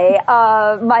 Anyway,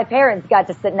 my parents got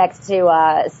to sit next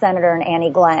to Senator and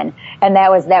Annie Glenn, and that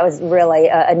was really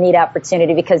a neat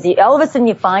opportunity, because all of a sudden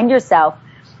you find yourself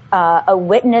a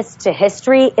witness to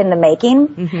history in the making.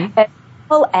 Mm-hmm.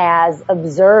 As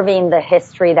observing the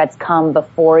history that's come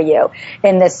before you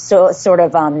in this sort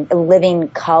of living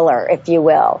color, if you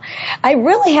will. I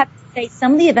really have to say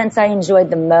some of the events I enjoyed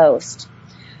the most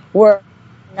were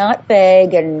not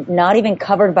big and not even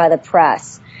covered by the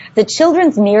press. The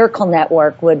Children's Miracle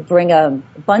Network would bring a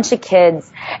bunch of kids.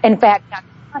 In fact, Dr.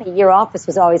 Connie, your office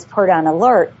was always put on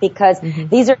alert, because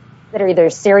these are kids that are either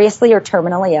seriously or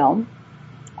terminally ill.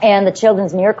 And the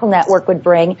Children's Miracle Network would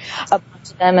bring a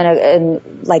bunch of them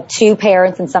and like two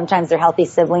parents, and sometimes their healthy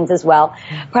siblings as well.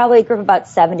 Probably a group of about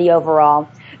 70 overall.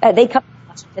 They come to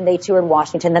Washington, they tour in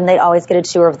Washington, then they'd always get a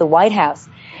tour of the White House.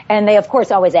 And they, of course,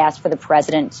 always asked for the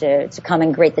president to come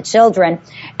and greet the children.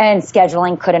 And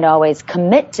scheduling couldn't always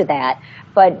commit to that.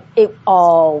 But it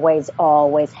always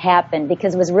happened,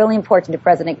 because it was really important to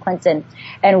President Clinton.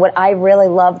 And what I really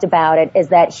loved about it is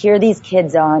that here these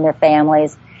kids are and their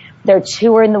families. They're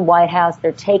touring the White House.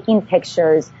 They're taking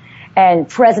pictures. And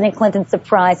President Clinton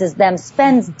surprises them,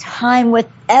 spends time with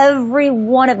every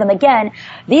one of them. Again,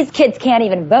 these kids can't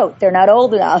even vote. They're not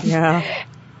old enough. Yeah.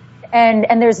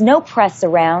 And there's no press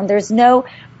around. There's no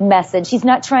message. He's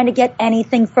not trying to get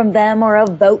anything from them or a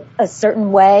vote a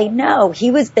certain way. No,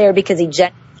 he was there because he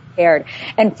genuinely cared.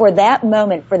 And for that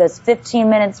moment, for those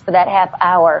 15 minutes, for that half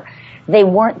hour, they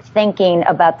weren't thinking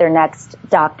about their next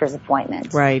doctor's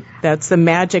appointment. Right. That's the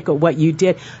magic of what you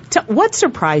did. What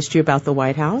surprised you about the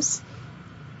White House?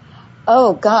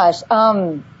 Oh, gosh.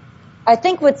 I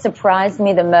think what surprised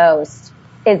me the most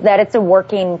is that it's a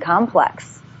working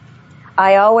complex.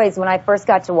 When I first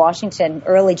got to Washington,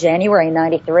 early January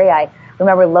 93, I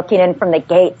remember looking in from the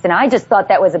gates, and I just thought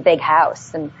that was a big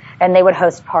house, and they would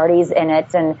host parties in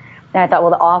it, and I thought,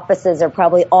 well, the offices are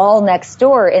probably all next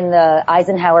door in the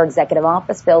Eisenhower Executive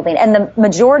Office Building, and the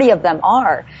majority of them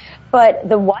are. But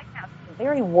the White House is a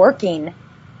very working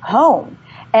home,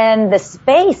 and the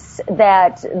space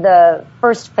that the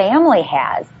First Family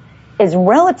has is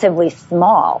relatively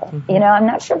small. You know, I'm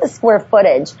not sure the square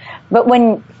footage, but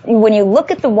when you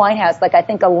look at the White House, like I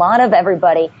think a lot of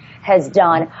everybody has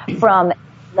done from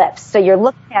lifts. So you're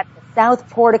looking at the south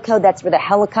portico, that's where the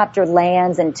helicopter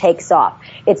lands and takes off.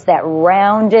 It's that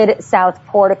rounded south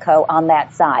portico on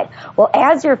that side. Well,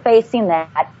 as you're facing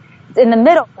that, in the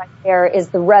middle right there is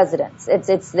the residence.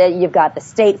 You've got the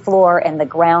state floor and the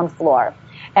ground floor.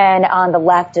 And on the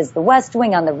left is the west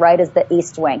wing, on the right is the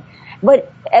east wing.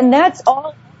 And that's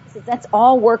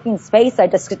all working space I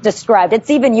just described. It's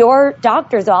even your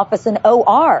doctor's office and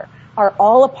OR are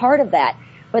all a part of that.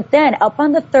 But then up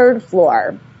on the third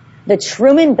floor, the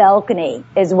Truman balcony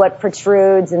is what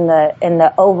protrudes in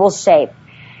the oval shape.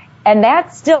 And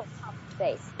that's still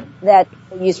space that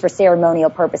they use for ceremonial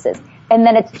purposes. And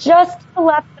then it's just to the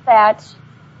left of that,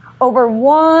 over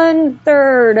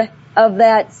 1/3 of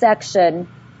that section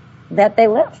that they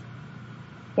live.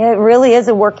 It really is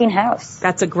a working house.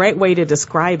 That's a great way to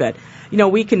describe it. You know,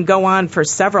 we can go on for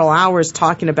several hours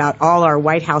talking about all our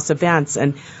White House events.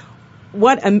 And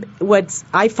what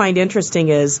I find interesting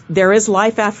is there is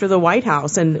life after the White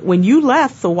House. And when you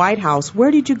left the White House,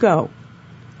 where did you go?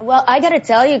 Well, I got to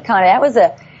tell you, Connie, that was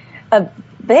a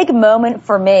big moment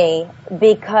for me,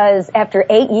 because after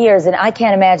 8 years, and I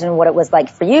can't imagine what it was like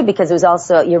for you, because it was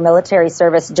also your military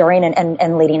service during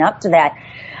and leading up to that,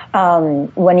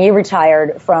 when you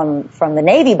retired from the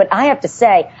Navy. But I have to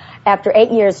say, after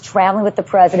 8 years traveling with the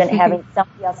president, having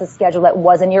somebody else's schedule that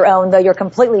wasn't your own, though you're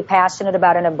completely passionate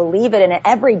about it and believe it, and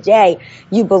every day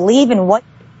you believe in what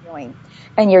you're doing.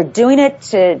 And you're doing it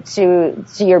to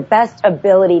your best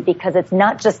ability, because it's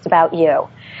not just about you.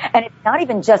 And it's not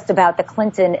even just about the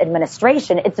Clinton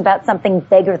administration. It's about something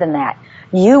bigger than that.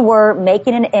 You were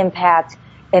making an impact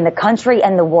in the country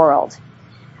and the world.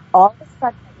 All of a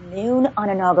sudden, at noon on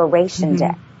Inauguration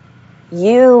Day,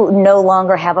 you no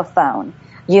longer have a phone.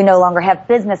 You no longer have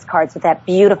business cards with that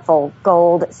beautiful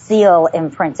gold seal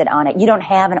imprinted on it. You don't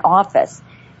have an office.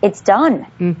 It's done.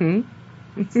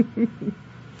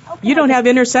 You don't have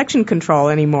intersection control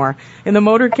anymore in the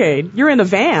motorcade. You're in a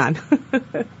van.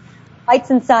 Lights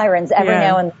and sirens every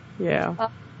now and then. Yeah.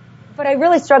 But I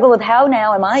really struggle with how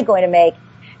now am I going to make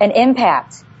an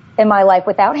impact in my life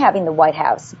without having the White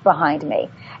House behind me.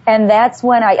 And that's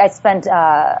when I spent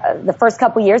the first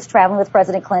couple years traveling with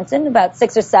President Clinton. About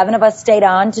 6 or 7 of us stayed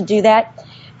on to do that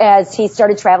as he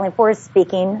started traveling for his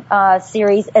speaking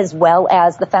series, as well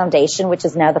as the foundation, which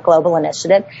is now the Global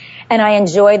Initiative. And I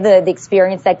enjoyed the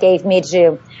experience that gave me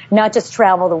to not just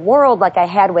travel the world like I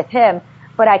had with him,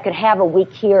 but I could have a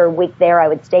week here, a week there. I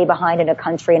would stay behind in a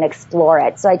country and explore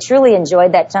it. So I truly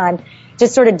enjoyed that time to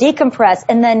sort of decompress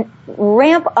and then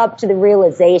ramp up to the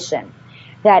realization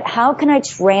that how can I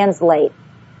translate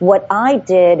what I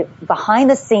did behind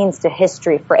the scenes to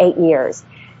history for 8 years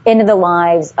into the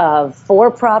lives of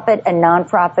for-profit and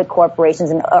non-profit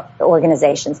corporations and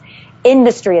organizations,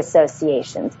 industry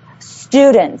associations,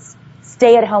 students,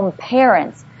 stay-at-home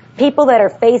parents, people that are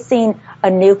facing a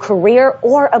new career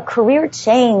or a career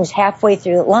change halfway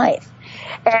through life.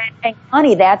 And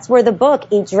Connie, that's where the book,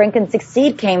 Eat, Drink, and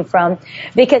Succeed came from,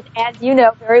 because as you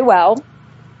know very well,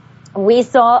 we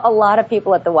saw a lot of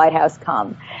people at the White House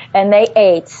come, and they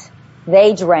ate,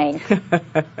 they drank,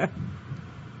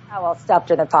 all stuffed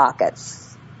in their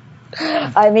pockets.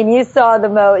 I mean, you saw the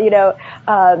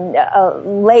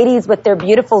ladies with their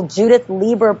beautiful Judith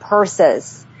Lieber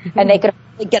purses, and they could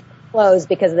only get the clothes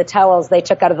because of the towels they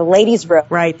took out of the ladies' room.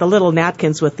 Right, the little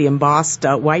napkins with the embossed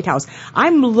White House.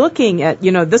 I'm looking at,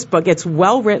 this book. It's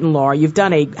well written, Laura. You've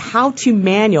done a how-to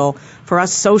manual for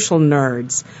us social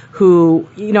nerds who,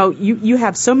 you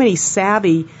have so many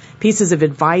savvy pieces of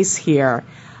advice here.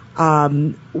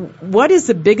 What is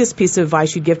the biggest piece of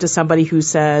advice you'd give to somebody who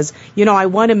says, I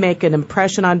want to make an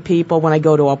impression on people when I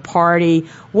go to a party?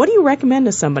 What do you recommend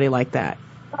to somebody like that?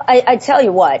 I tell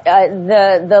you what,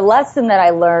 the lesson that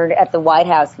I learned at the White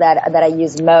House that I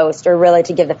used most, or really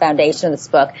to give the foundation of this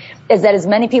book, is that as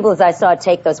many people as I saw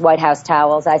take those White House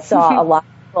towels, I saw a lot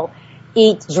of people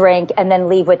eat, drink, and then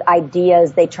leave with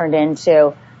ideas they turned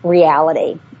into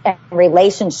reality, and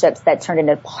relationships that turned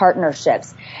into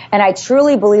partnerships. And I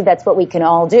truly believe that's what we can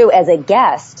all do. As a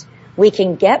guest, we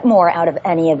can get more out of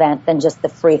any event than just the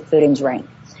free food and drink.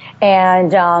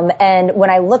 And when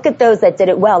I look at those that did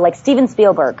it well, like Steven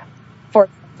Spielberg,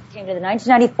 came to the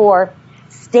 1994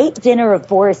 state dinner of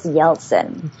Boris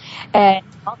Yeltsin. And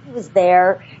while he was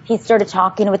there, he started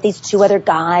talking with these 2 other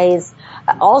guys,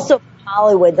 also from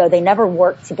Hollywood, though they never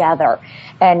worked together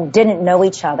and didn't know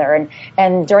each other.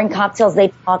 And during cocktails,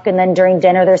 they talk, and then during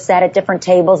dinner, they're sat at different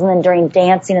tables, and then during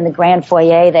dancing in the grand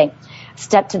foyer, they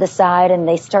step to the side and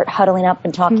they start huddling up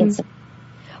and talking.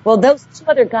 Well, those two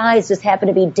other guys just happened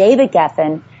to be David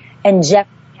Geffen and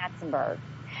Jeffrey Katzenberg.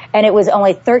 And it was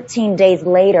only 13 days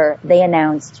later they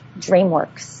announced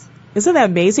DreamWorks. Isn't that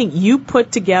amazing? You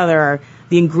put together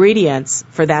the ingredients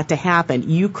for that to happen.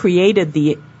 You created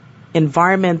the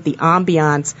environment, the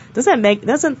ambiance. Does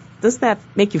that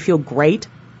make you feel great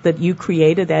that you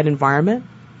created that environment?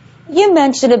 You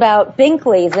mentioned about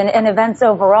Binkley's and events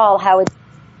overall, how it's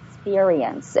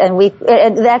experience.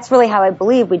 And that's really how I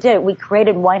believe we did it. We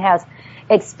created White House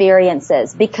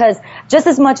experiences, because just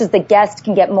as much as the guest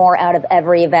can get more out of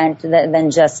every event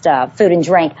than just food and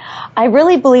drink, I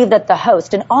really believe that the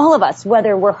host and all of us,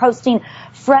 whether we're hosting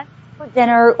friends for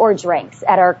dinner or drinks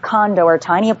at our condo or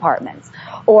tiny apartments,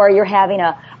 or you're having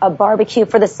a barbecue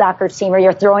for the soccer team, or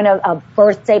you're throwing a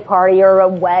birthday party or a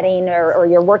wedding, or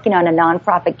you're working on a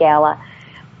nonprofit gala,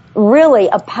 really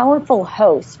a powerful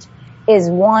host is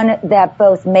one that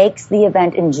both makes the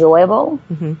event enjoyable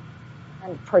and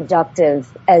productive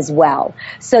as well,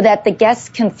 so that the guests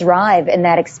can thrive in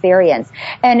that experience.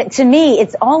 And to me,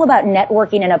 it's all about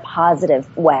networking in a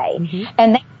positive way.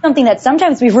 And that's something that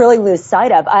sometimes we really lose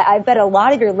sight of. I bet a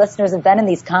lot of your listeners have been in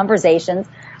these conversations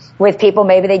with people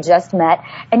maybe they just met,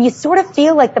 and you sort of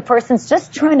feel like the person's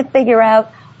just trying to figure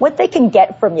out what they can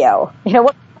get from you. You know,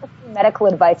 what medical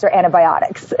advice or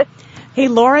antibiotics. Hey,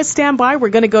 Laura, stand by. We're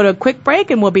going to go to a quick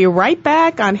break, and we'll be right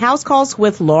back on House Calls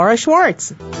with Laura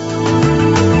Schwartz.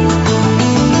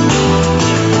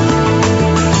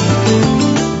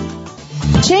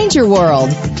 Change your world.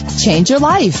 Change your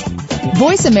life.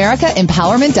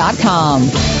 VoiceAmericaEmpowerment.com.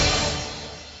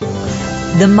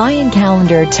 The Mayan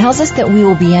calendar tells us that we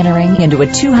will be entering into a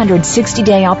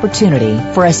 260-day opportunity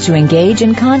for us to engage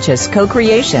in conscious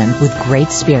co-creation with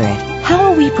Great Spirit. How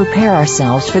will we prepare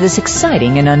ourselves for this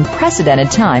exciting and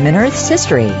unprecedented time in Earth's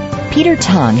history? Peter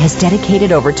Tung has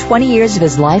dedicated over 20 years of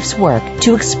his life's work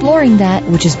to exploring that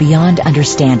which is beyond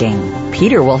understanding.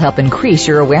 Peter will help increase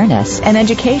your awareness and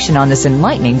education on this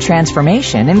enlightening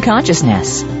transformation in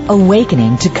consciousness.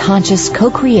 Awakening to Conscious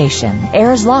Co-Creation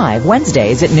airs live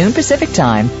Wednesdays at noon Pacific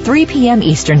Time, 3 p.m.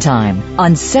 Eastern Time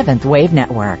on 7th Wave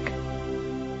Network.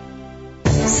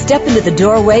 Step into the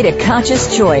doorway to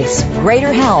conscious choice,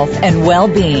 greater health, and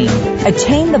well-being.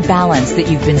 Attain the balance that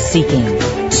you've been seeking.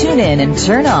 Tune in and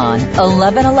turn on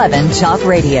 1111 Talk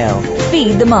Radio.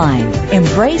 Feed the mind.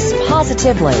 Embrace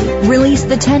positively. Release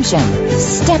the tension.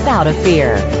 Step out of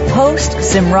fear. Host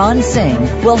Simran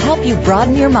Singh will help you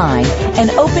broaden your mind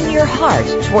and open your heart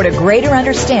toward a greater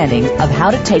understanding of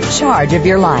how to take charge of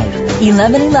your life.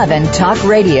 1111 Talk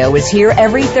Radio is here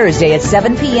every Thursday at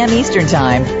 7 p.m. Eastern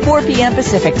Time, 4 p.m.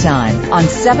 Pacific Time on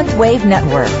 7th Wave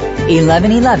Network.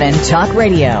 1111 Talk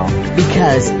Radio,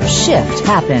 because shift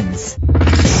happens.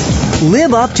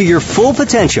 Live up to your full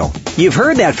potential. You've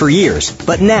heard that for years,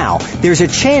 but now there's a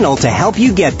channel to help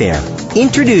you get there.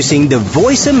 Introducing the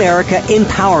Voice America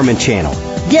Empowerment Channel.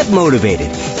 Get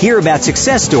motivated, hear about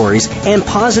success stories, and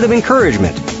positive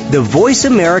encouragement. The Voice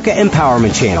America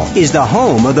Empowerment Channel is the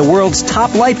home of the world's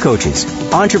top life coaches,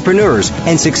 entrepreneurs,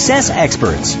 and success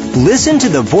experts. Listen to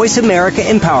the Voice America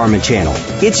Empowerment Channel.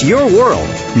 It's your world.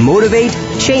 Motivate,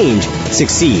 change,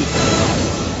 succeed.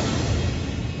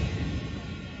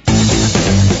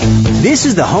 This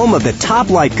is the home of the top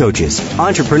life coaches,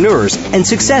 entrepreneurs, and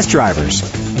success drivers.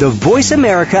 The Voice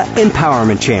America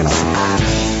Empowerment Channel.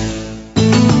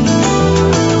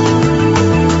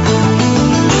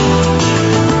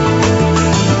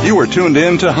 You are tuned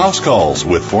in to House Calls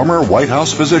with former White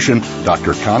House physician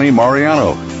Dr. Connie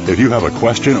Mariano. If you have a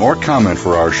question or comment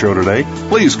for our show today,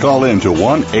 please call in to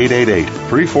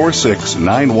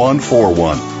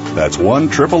 1-888-346-9141. That's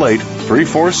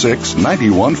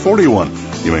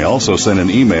 1-888-346-9141. You may also send an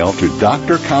email to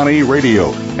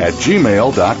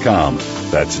drconnieradio@gmail.com.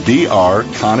 That's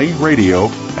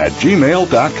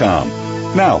drconnieradio@gmail.com.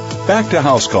 Now, back to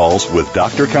House Calls with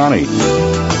Dr. Connie.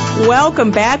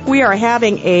 Welcome back. We are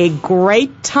having a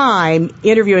great time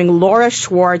interviewing Laura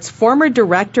Schwartz, former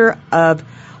director of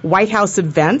White House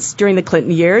events during the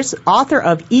Clinton years, author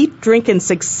of Eat, Drink, and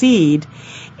Succeed.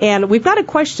 And we've got a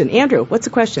question. Andrew, what's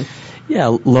the question?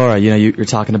 Yeah, Laura, you're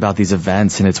talking about these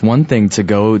events, and it's one thing to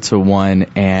go to one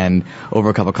and over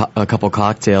a couple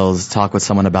cocktails talk with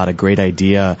someone about a great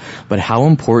idea, but how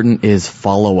important is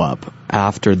follow-up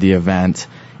after the event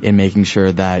in making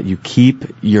sure that you keep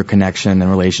your connection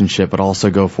and relationship, but also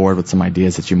go forward with some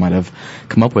ideas that you might have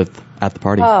come up with at the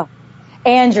party? Oh,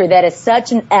 Andrew, that is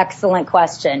such an excellent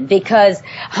question, because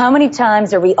how many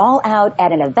times are we all out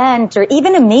at an event or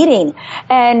even a meeting,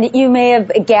 and you may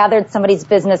have gathered somebody's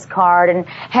business card and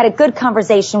had a good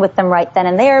conversation with them right then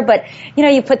and there, but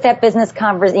you put that business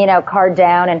card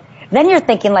down, and then you're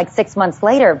thinking like 6 months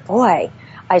later, boy,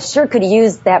 I sure could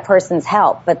use that person's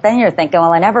help. But then you're thinking,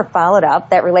 well, I never followed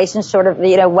up. That relationship sort of,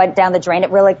 went down the drain. It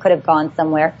really could have gone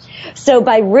somewhere. So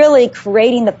by really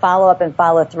creating the follow-up and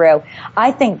follow-through,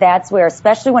 I think that's where,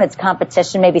 especially when it's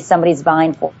competition, maybe somebody's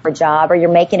vying for a job or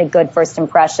you're making a good first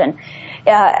impression,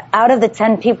 out of the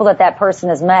 10 people that person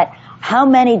has met, how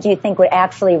many do you think would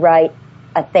actually write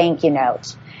a thank you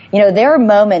note? There are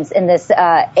moments in this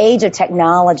age of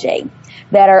technology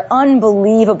that are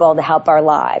unbelievable to help our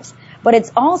lives. But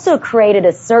it's also created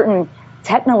a certain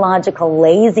technological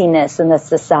laziness in this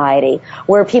society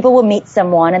where people will meet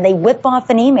someone and they whip off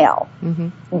an email.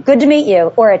 Mm-hmm. Good to meet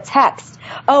you. Or a text.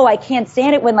 Oh, I can't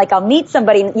stand it when I'll meet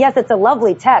somebody. Yes, it's a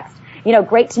lovely text.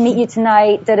 Great to meet you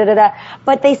tonight, da-da-da-da.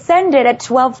 But they send it at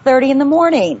 12:30 in the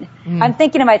morning. Mm. I'm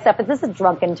thinking to myself, is this a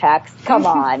drunken text? Come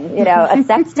on. A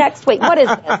sex text? Wait, what is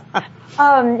this?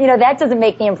 That doesn't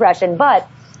make the impression. But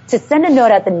to send a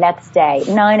note out the next day,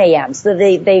 9 a.m., so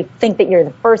they think that you're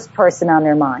the first person on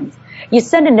their minds. You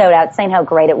send a note out saying how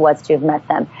great it was to have met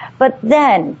them. But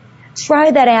then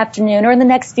try that afternoon or in the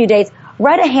next few days,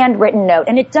 write a handwritten note.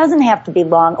 And it doesn't have to be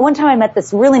long. One time I met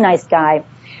this really nice guy.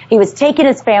 He was taking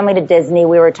his family to Disney.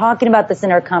 We were talking about this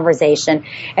in our conversation.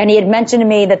 And he had mentioned to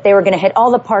me that they were going to hit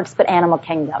all the parks but Animal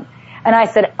Kingdom. And I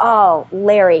said, oh,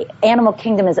 Larry, Animal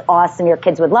Kingdom is awesome. Your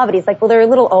kids would love it. He's like, well, they're a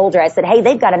little older. I said, hey,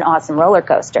 they've got an awesome roller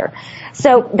coaster.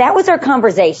 So that was our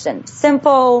conversation.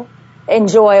 Simple,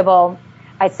 enjoyable.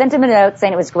 I sent him a note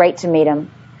saying it was great to meet him.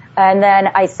 And then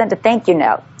I sent a thank you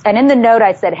note. And in the note,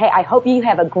 I said, hey, I hope you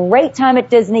have a great time at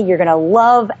Disney. You're going to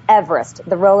love Everest,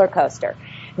 the roller coaster.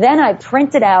 Then I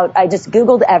printed out, I just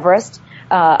Googled Everest,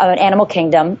 an Animal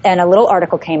Kingdom, and a little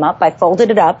article came up. I folded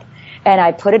it up, and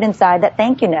I put it inside that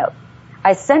thank you note.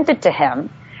 I sent it to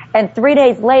him, and 3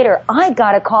 days later, I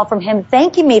got a call from him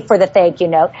thanking me for the thank you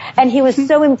note, and he was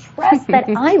so impressed that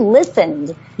I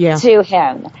listened to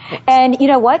him. And you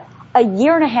know what? A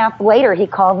year and a half later, he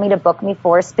called me to book me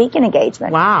for a speaking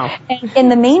engagement. Wow. And in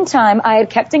the meantime, I had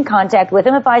kept in contact with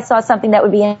him. If I saw something that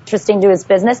would be interesting to his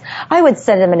business, I would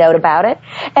send him a note about it.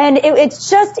 And it's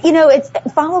just, it's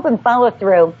follow-up and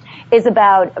follow-through is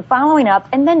about following up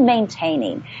and then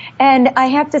maintaining. And I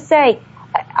have to say,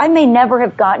 I may never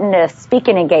have gotten a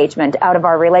speaking engagement out of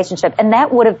our relationship, and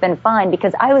that would have been fine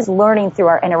because I was learning through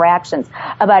our interactions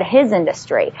about his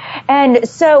industry. And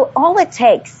so all it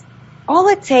takes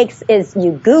is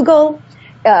you Google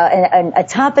a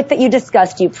topic that you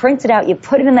discussed, you print it out, you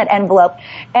put it in that envelope,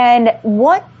 and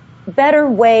what better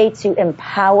way to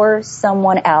empower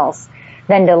someone else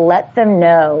than to let them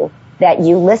know that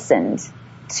you listened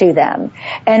to them.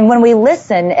 And when we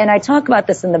listen, and I talk about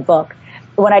this in the book,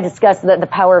 when I discuss the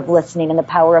power of listening and the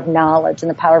power of knowledge and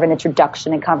the power of an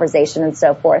introduction and conversation and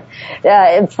so forth,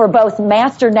 for both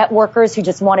master networkers who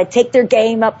just want to take their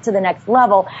game up to the next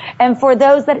level and for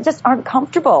those that just aren't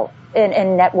comfortable in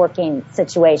networking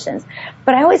situations.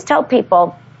 But I always tell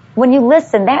people, when you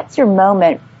listen, that's your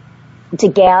moment to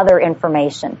gather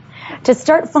information, to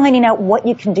start finding out what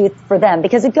you can do for them.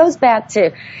 Because it goes back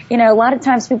to, a lot of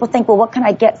times people think, well, what can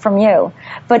I get from you?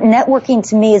 But networking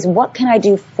to me is what can I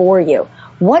do for you?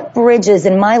 What bridges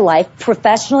in my life,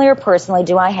 professionally or personally,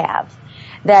 do I have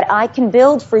that I can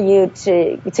build for you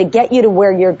to get you to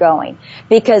where you're going?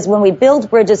 Because when we build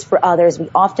bridges for others,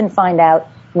 we often find out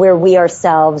where we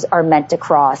ourselves are meant to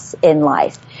cross in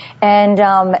life. And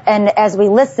as we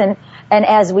listen and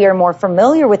as we are more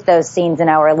familiar with those scenes in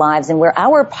our lives and where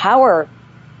our power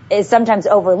is sometimes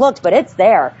overlooked, but it's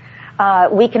there,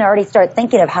 we can already start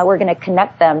thinking of how we're going to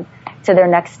connect them to their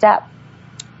next step.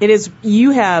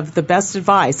 You have the best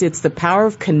advice. It's the power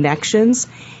of connections.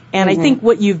 And I think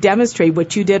what you've demonstrated,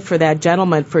 what you did for that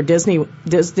gentleman for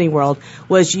Disney World,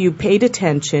 was you paid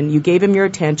attention, you gave him your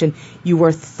attention, you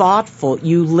were thoughtful,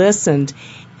 you listened.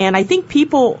 And I think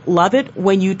people love it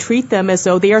when you treat them as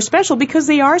though they are special, because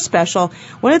they are special.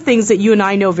 One of the things that you and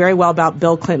I know very well about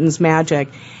Bill Clinton's magic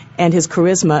and his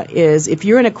charisma is if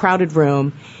you're in a crowded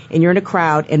room and you're in a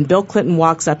crowd and Bill Clinton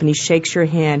walks up and he shakes your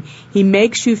hand, he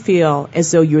makes you feel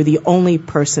as though you're the only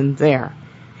person there.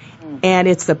 And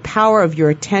it's the power of your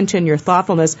attention, your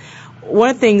thoughtfulness. One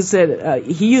of the things that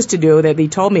he used to do that he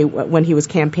told me when he was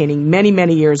campaigning many,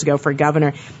 many years ago for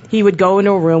governor, he would go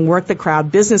into a room, work the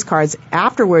crowd, business cards.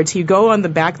 Afterwards, he'd go on the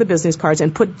back of the business cards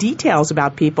and put details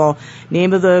about people,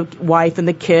 name of the wife and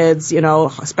the kids,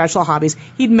 special hobbies.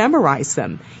 He'd memorize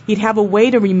them. He'd have a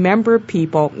way to remember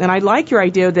people. And I like your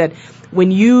idea that when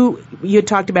you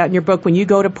talked about in your book, when you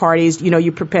go to parties,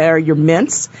 you prepare your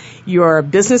mints, your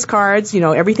business cards,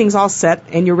 everything's all set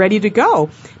and you're ready to go,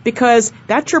 because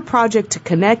that's your project to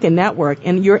connect and network,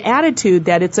 and your attitude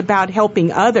that it's about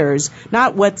helping others,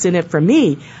 not what's in it for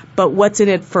me, but what's in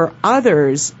it for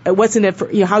others, what's in it for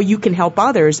how you can help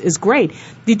others is great.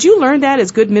 Did you learn that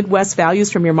as good Midwest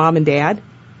values from your mom and dad?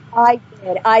 I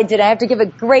did. I have to give a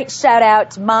great shout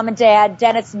out to Mom and Dad,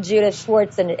 Dennis and Judith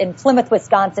Schwartz in Plymouth,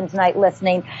 Wisconsin tonight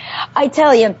listening. I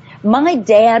tell you, my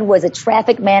dad was a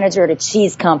traffic manager at a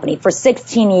cheese company for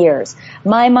 16 years.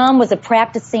 My mom was a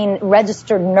practicing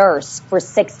registered nurse for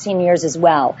 16 years as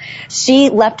well. She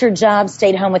left her job,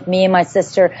 stayed home with me and my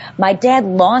sister. My dad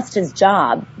lost his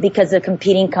job because a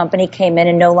competing company came in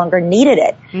and no longer needed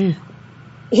it.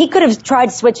 He could have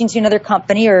tried switching to another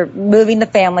company or moving the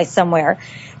family somewhere,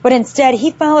 but instead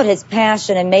he followed his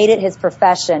passion and made it his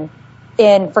profession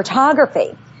in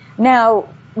photography. Now,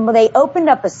 they opened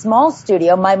up a small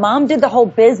studio. My mom did the whole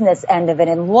business end of it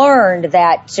and learned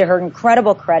that, to her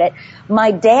incredible credit.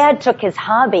 My dad took his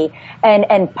hobby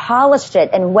and polished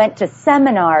it and went to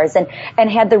seminars and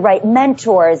had the right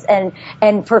mentors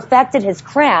and perfected his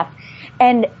craft.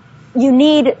 And you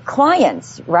need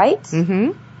clients, right?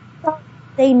 Mm-hmm.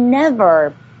 They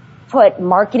never put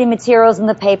marketing materials in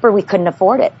the paper. We couldn't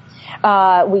afford it.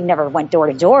 We never went door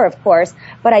to door, of course.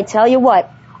 But I tell you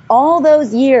what, all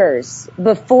those years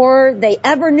before they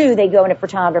ever knew they'd go into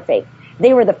photography,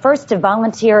 they were the first to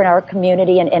volunteer in our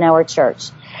community and in our church.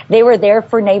 They were there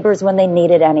for neighbors when they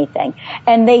needed anything.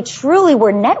 And they truly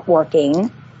were networking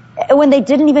when they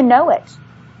didn't even know it.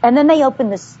 And then they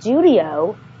opened the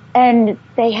studio and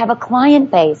they have a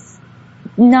client base.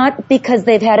 Not because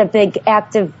they've had a big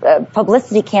active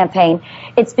publicity campaign.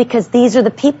 It's because these are the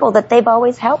people that they've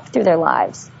always helped through their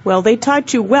lives. Well, they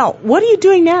taught you well. What are you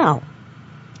doing now?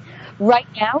 Right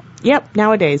now? Yep,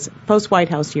 nowadays, post-White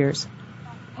House years.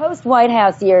 Post-White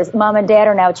House years, Mom and Dad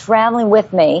are now traveling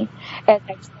with me as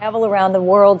I travel around the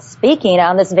world speaking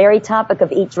on this very topic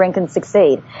of Eat, Drink, and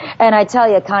Succeed. And I tell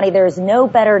you, Connie, there's no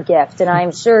better gift, and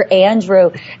I'm sure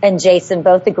Andrew and Jason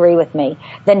both agree with me,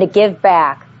 than to give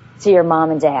back to your mom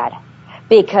and dad,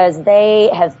 because they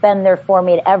have been there for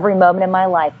me at every moment in my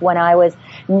life. When I was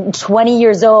 20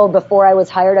 years old, before I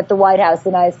was hired at the White House,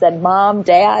 and I said, Mom,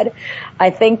 Dad, I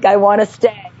think I want to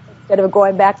stay instead of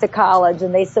going back to college,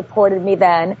 and they supported me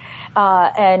then,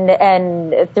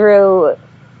 and through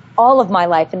all of my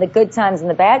life, in the good times and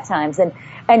the bad times, and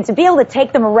to be able to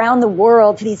take them around the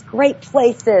world to these great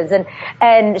places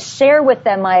and share with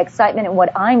them my excitement and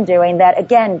what I'm doing, that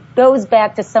again goes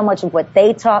back to so much of what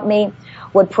they taught me,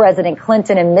 what President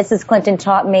Clinton and Mrs. Clinton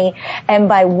taught me, and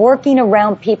by working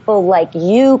around people like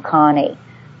you, Connie,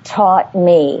 taught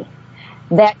me.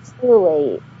 That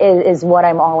truly is what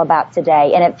I'm all about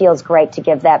today, and it feels great to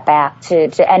give that back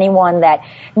to anyone that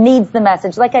needs the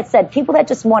message. Like I said, people that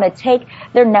just want to take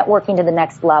their networking to the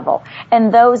next level,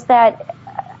 and those that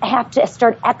have to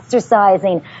start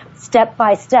exercising step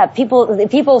by step.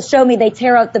 People show me they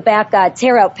tear out the back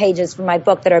tear out pages from my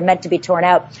book that are meant to be torn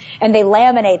out, and they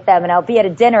laminate them, and I'll be at a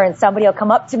dinner and somebody will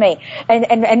come up to me and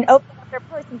open up their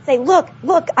purse and say, look,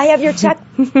 I have your check.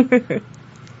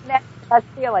 That's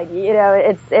feeling,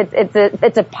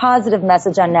 it's a positive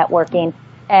message on networking,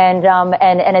 and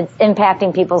it's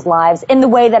impacting people's lives in the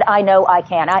way that I know I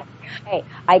can.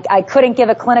 I couldn't give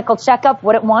a clinical checkup,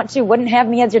 wouldn't want to, wouldn't have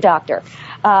me as your doctor.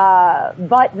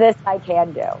 But this I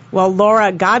can do. Well,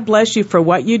 Laura, God bless you for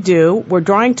what you do. We're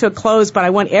drawing to a close, but I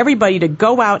want everybody to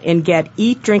go out and get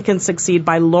Eat, Drink, and Succeed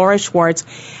by Laura Schwartz.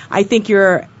 I think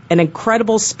you're an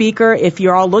incredible speaker. If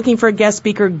you're all looking for a guest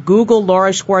speaker, Google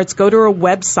Laura Schwartz. Go to her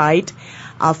website.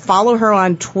 Follow her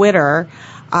on Twitter.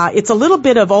 It's a little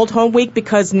bit of Old Home Week,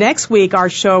 because next week, our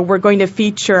show, we're going to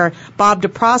feature Bob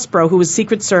DeProspero, who is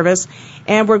Secret Service,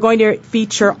 and we're going to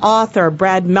feature author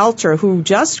Brad Melcher, who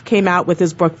just came out with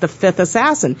his book, The Fifth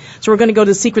Assassin. So we're going to go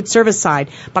to the Secret Service side.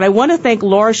 But I want to thank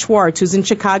Laura Schwartz, who's in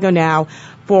Chicago now,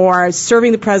 for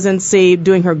serving the presidency,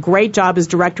 doing her great job as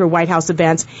director of White House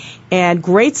events, and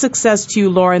great success to you,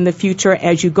 Laura, in the future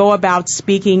as you go about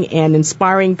speaking and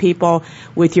inspiring people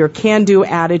with your can-do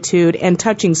attitude and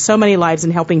touching so many lives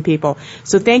and helping people.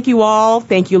 So thank you all.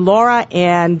 Thank you, Laura,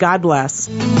 and God bless.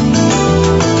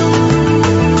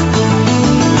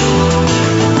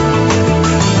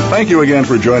 Thank you again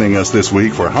for joining us this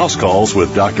week for House Calls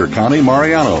with Dr. Connie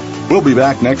Mariano. We'll be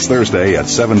back next Thursday at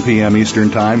 7 p.m. Eastern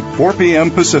Time, 4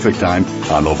 p.m. Pacific Time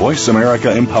on the Voice America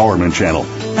Empowerment Channel.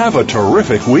 Have a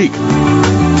terrific week.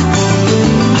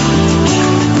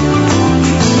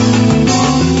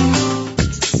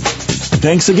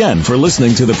 Thanks again for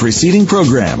listening to the preceding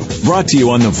program, brought to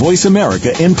you on the Voice America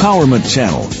Empowerment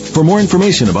Channel. For more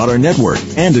information about our network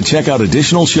and to check out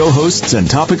additional show hosts and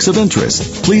topics of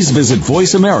interest, please visit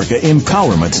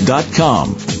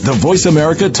voiceamericaempowerment.com. The Voice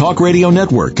America Talk Radio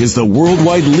Network is the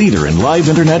worldwide leader in live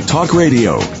Internet talk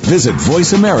radio. Visit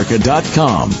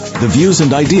voiceamerica.com. The views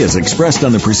and ideas expressed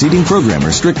on the preceding program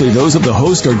are strictly those of the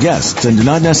host or guests and do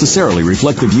not necessarily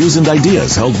reflect the views and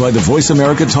ideas held by the Voice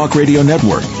America Talk Radio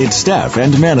Network, its staff,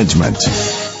 and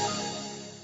management.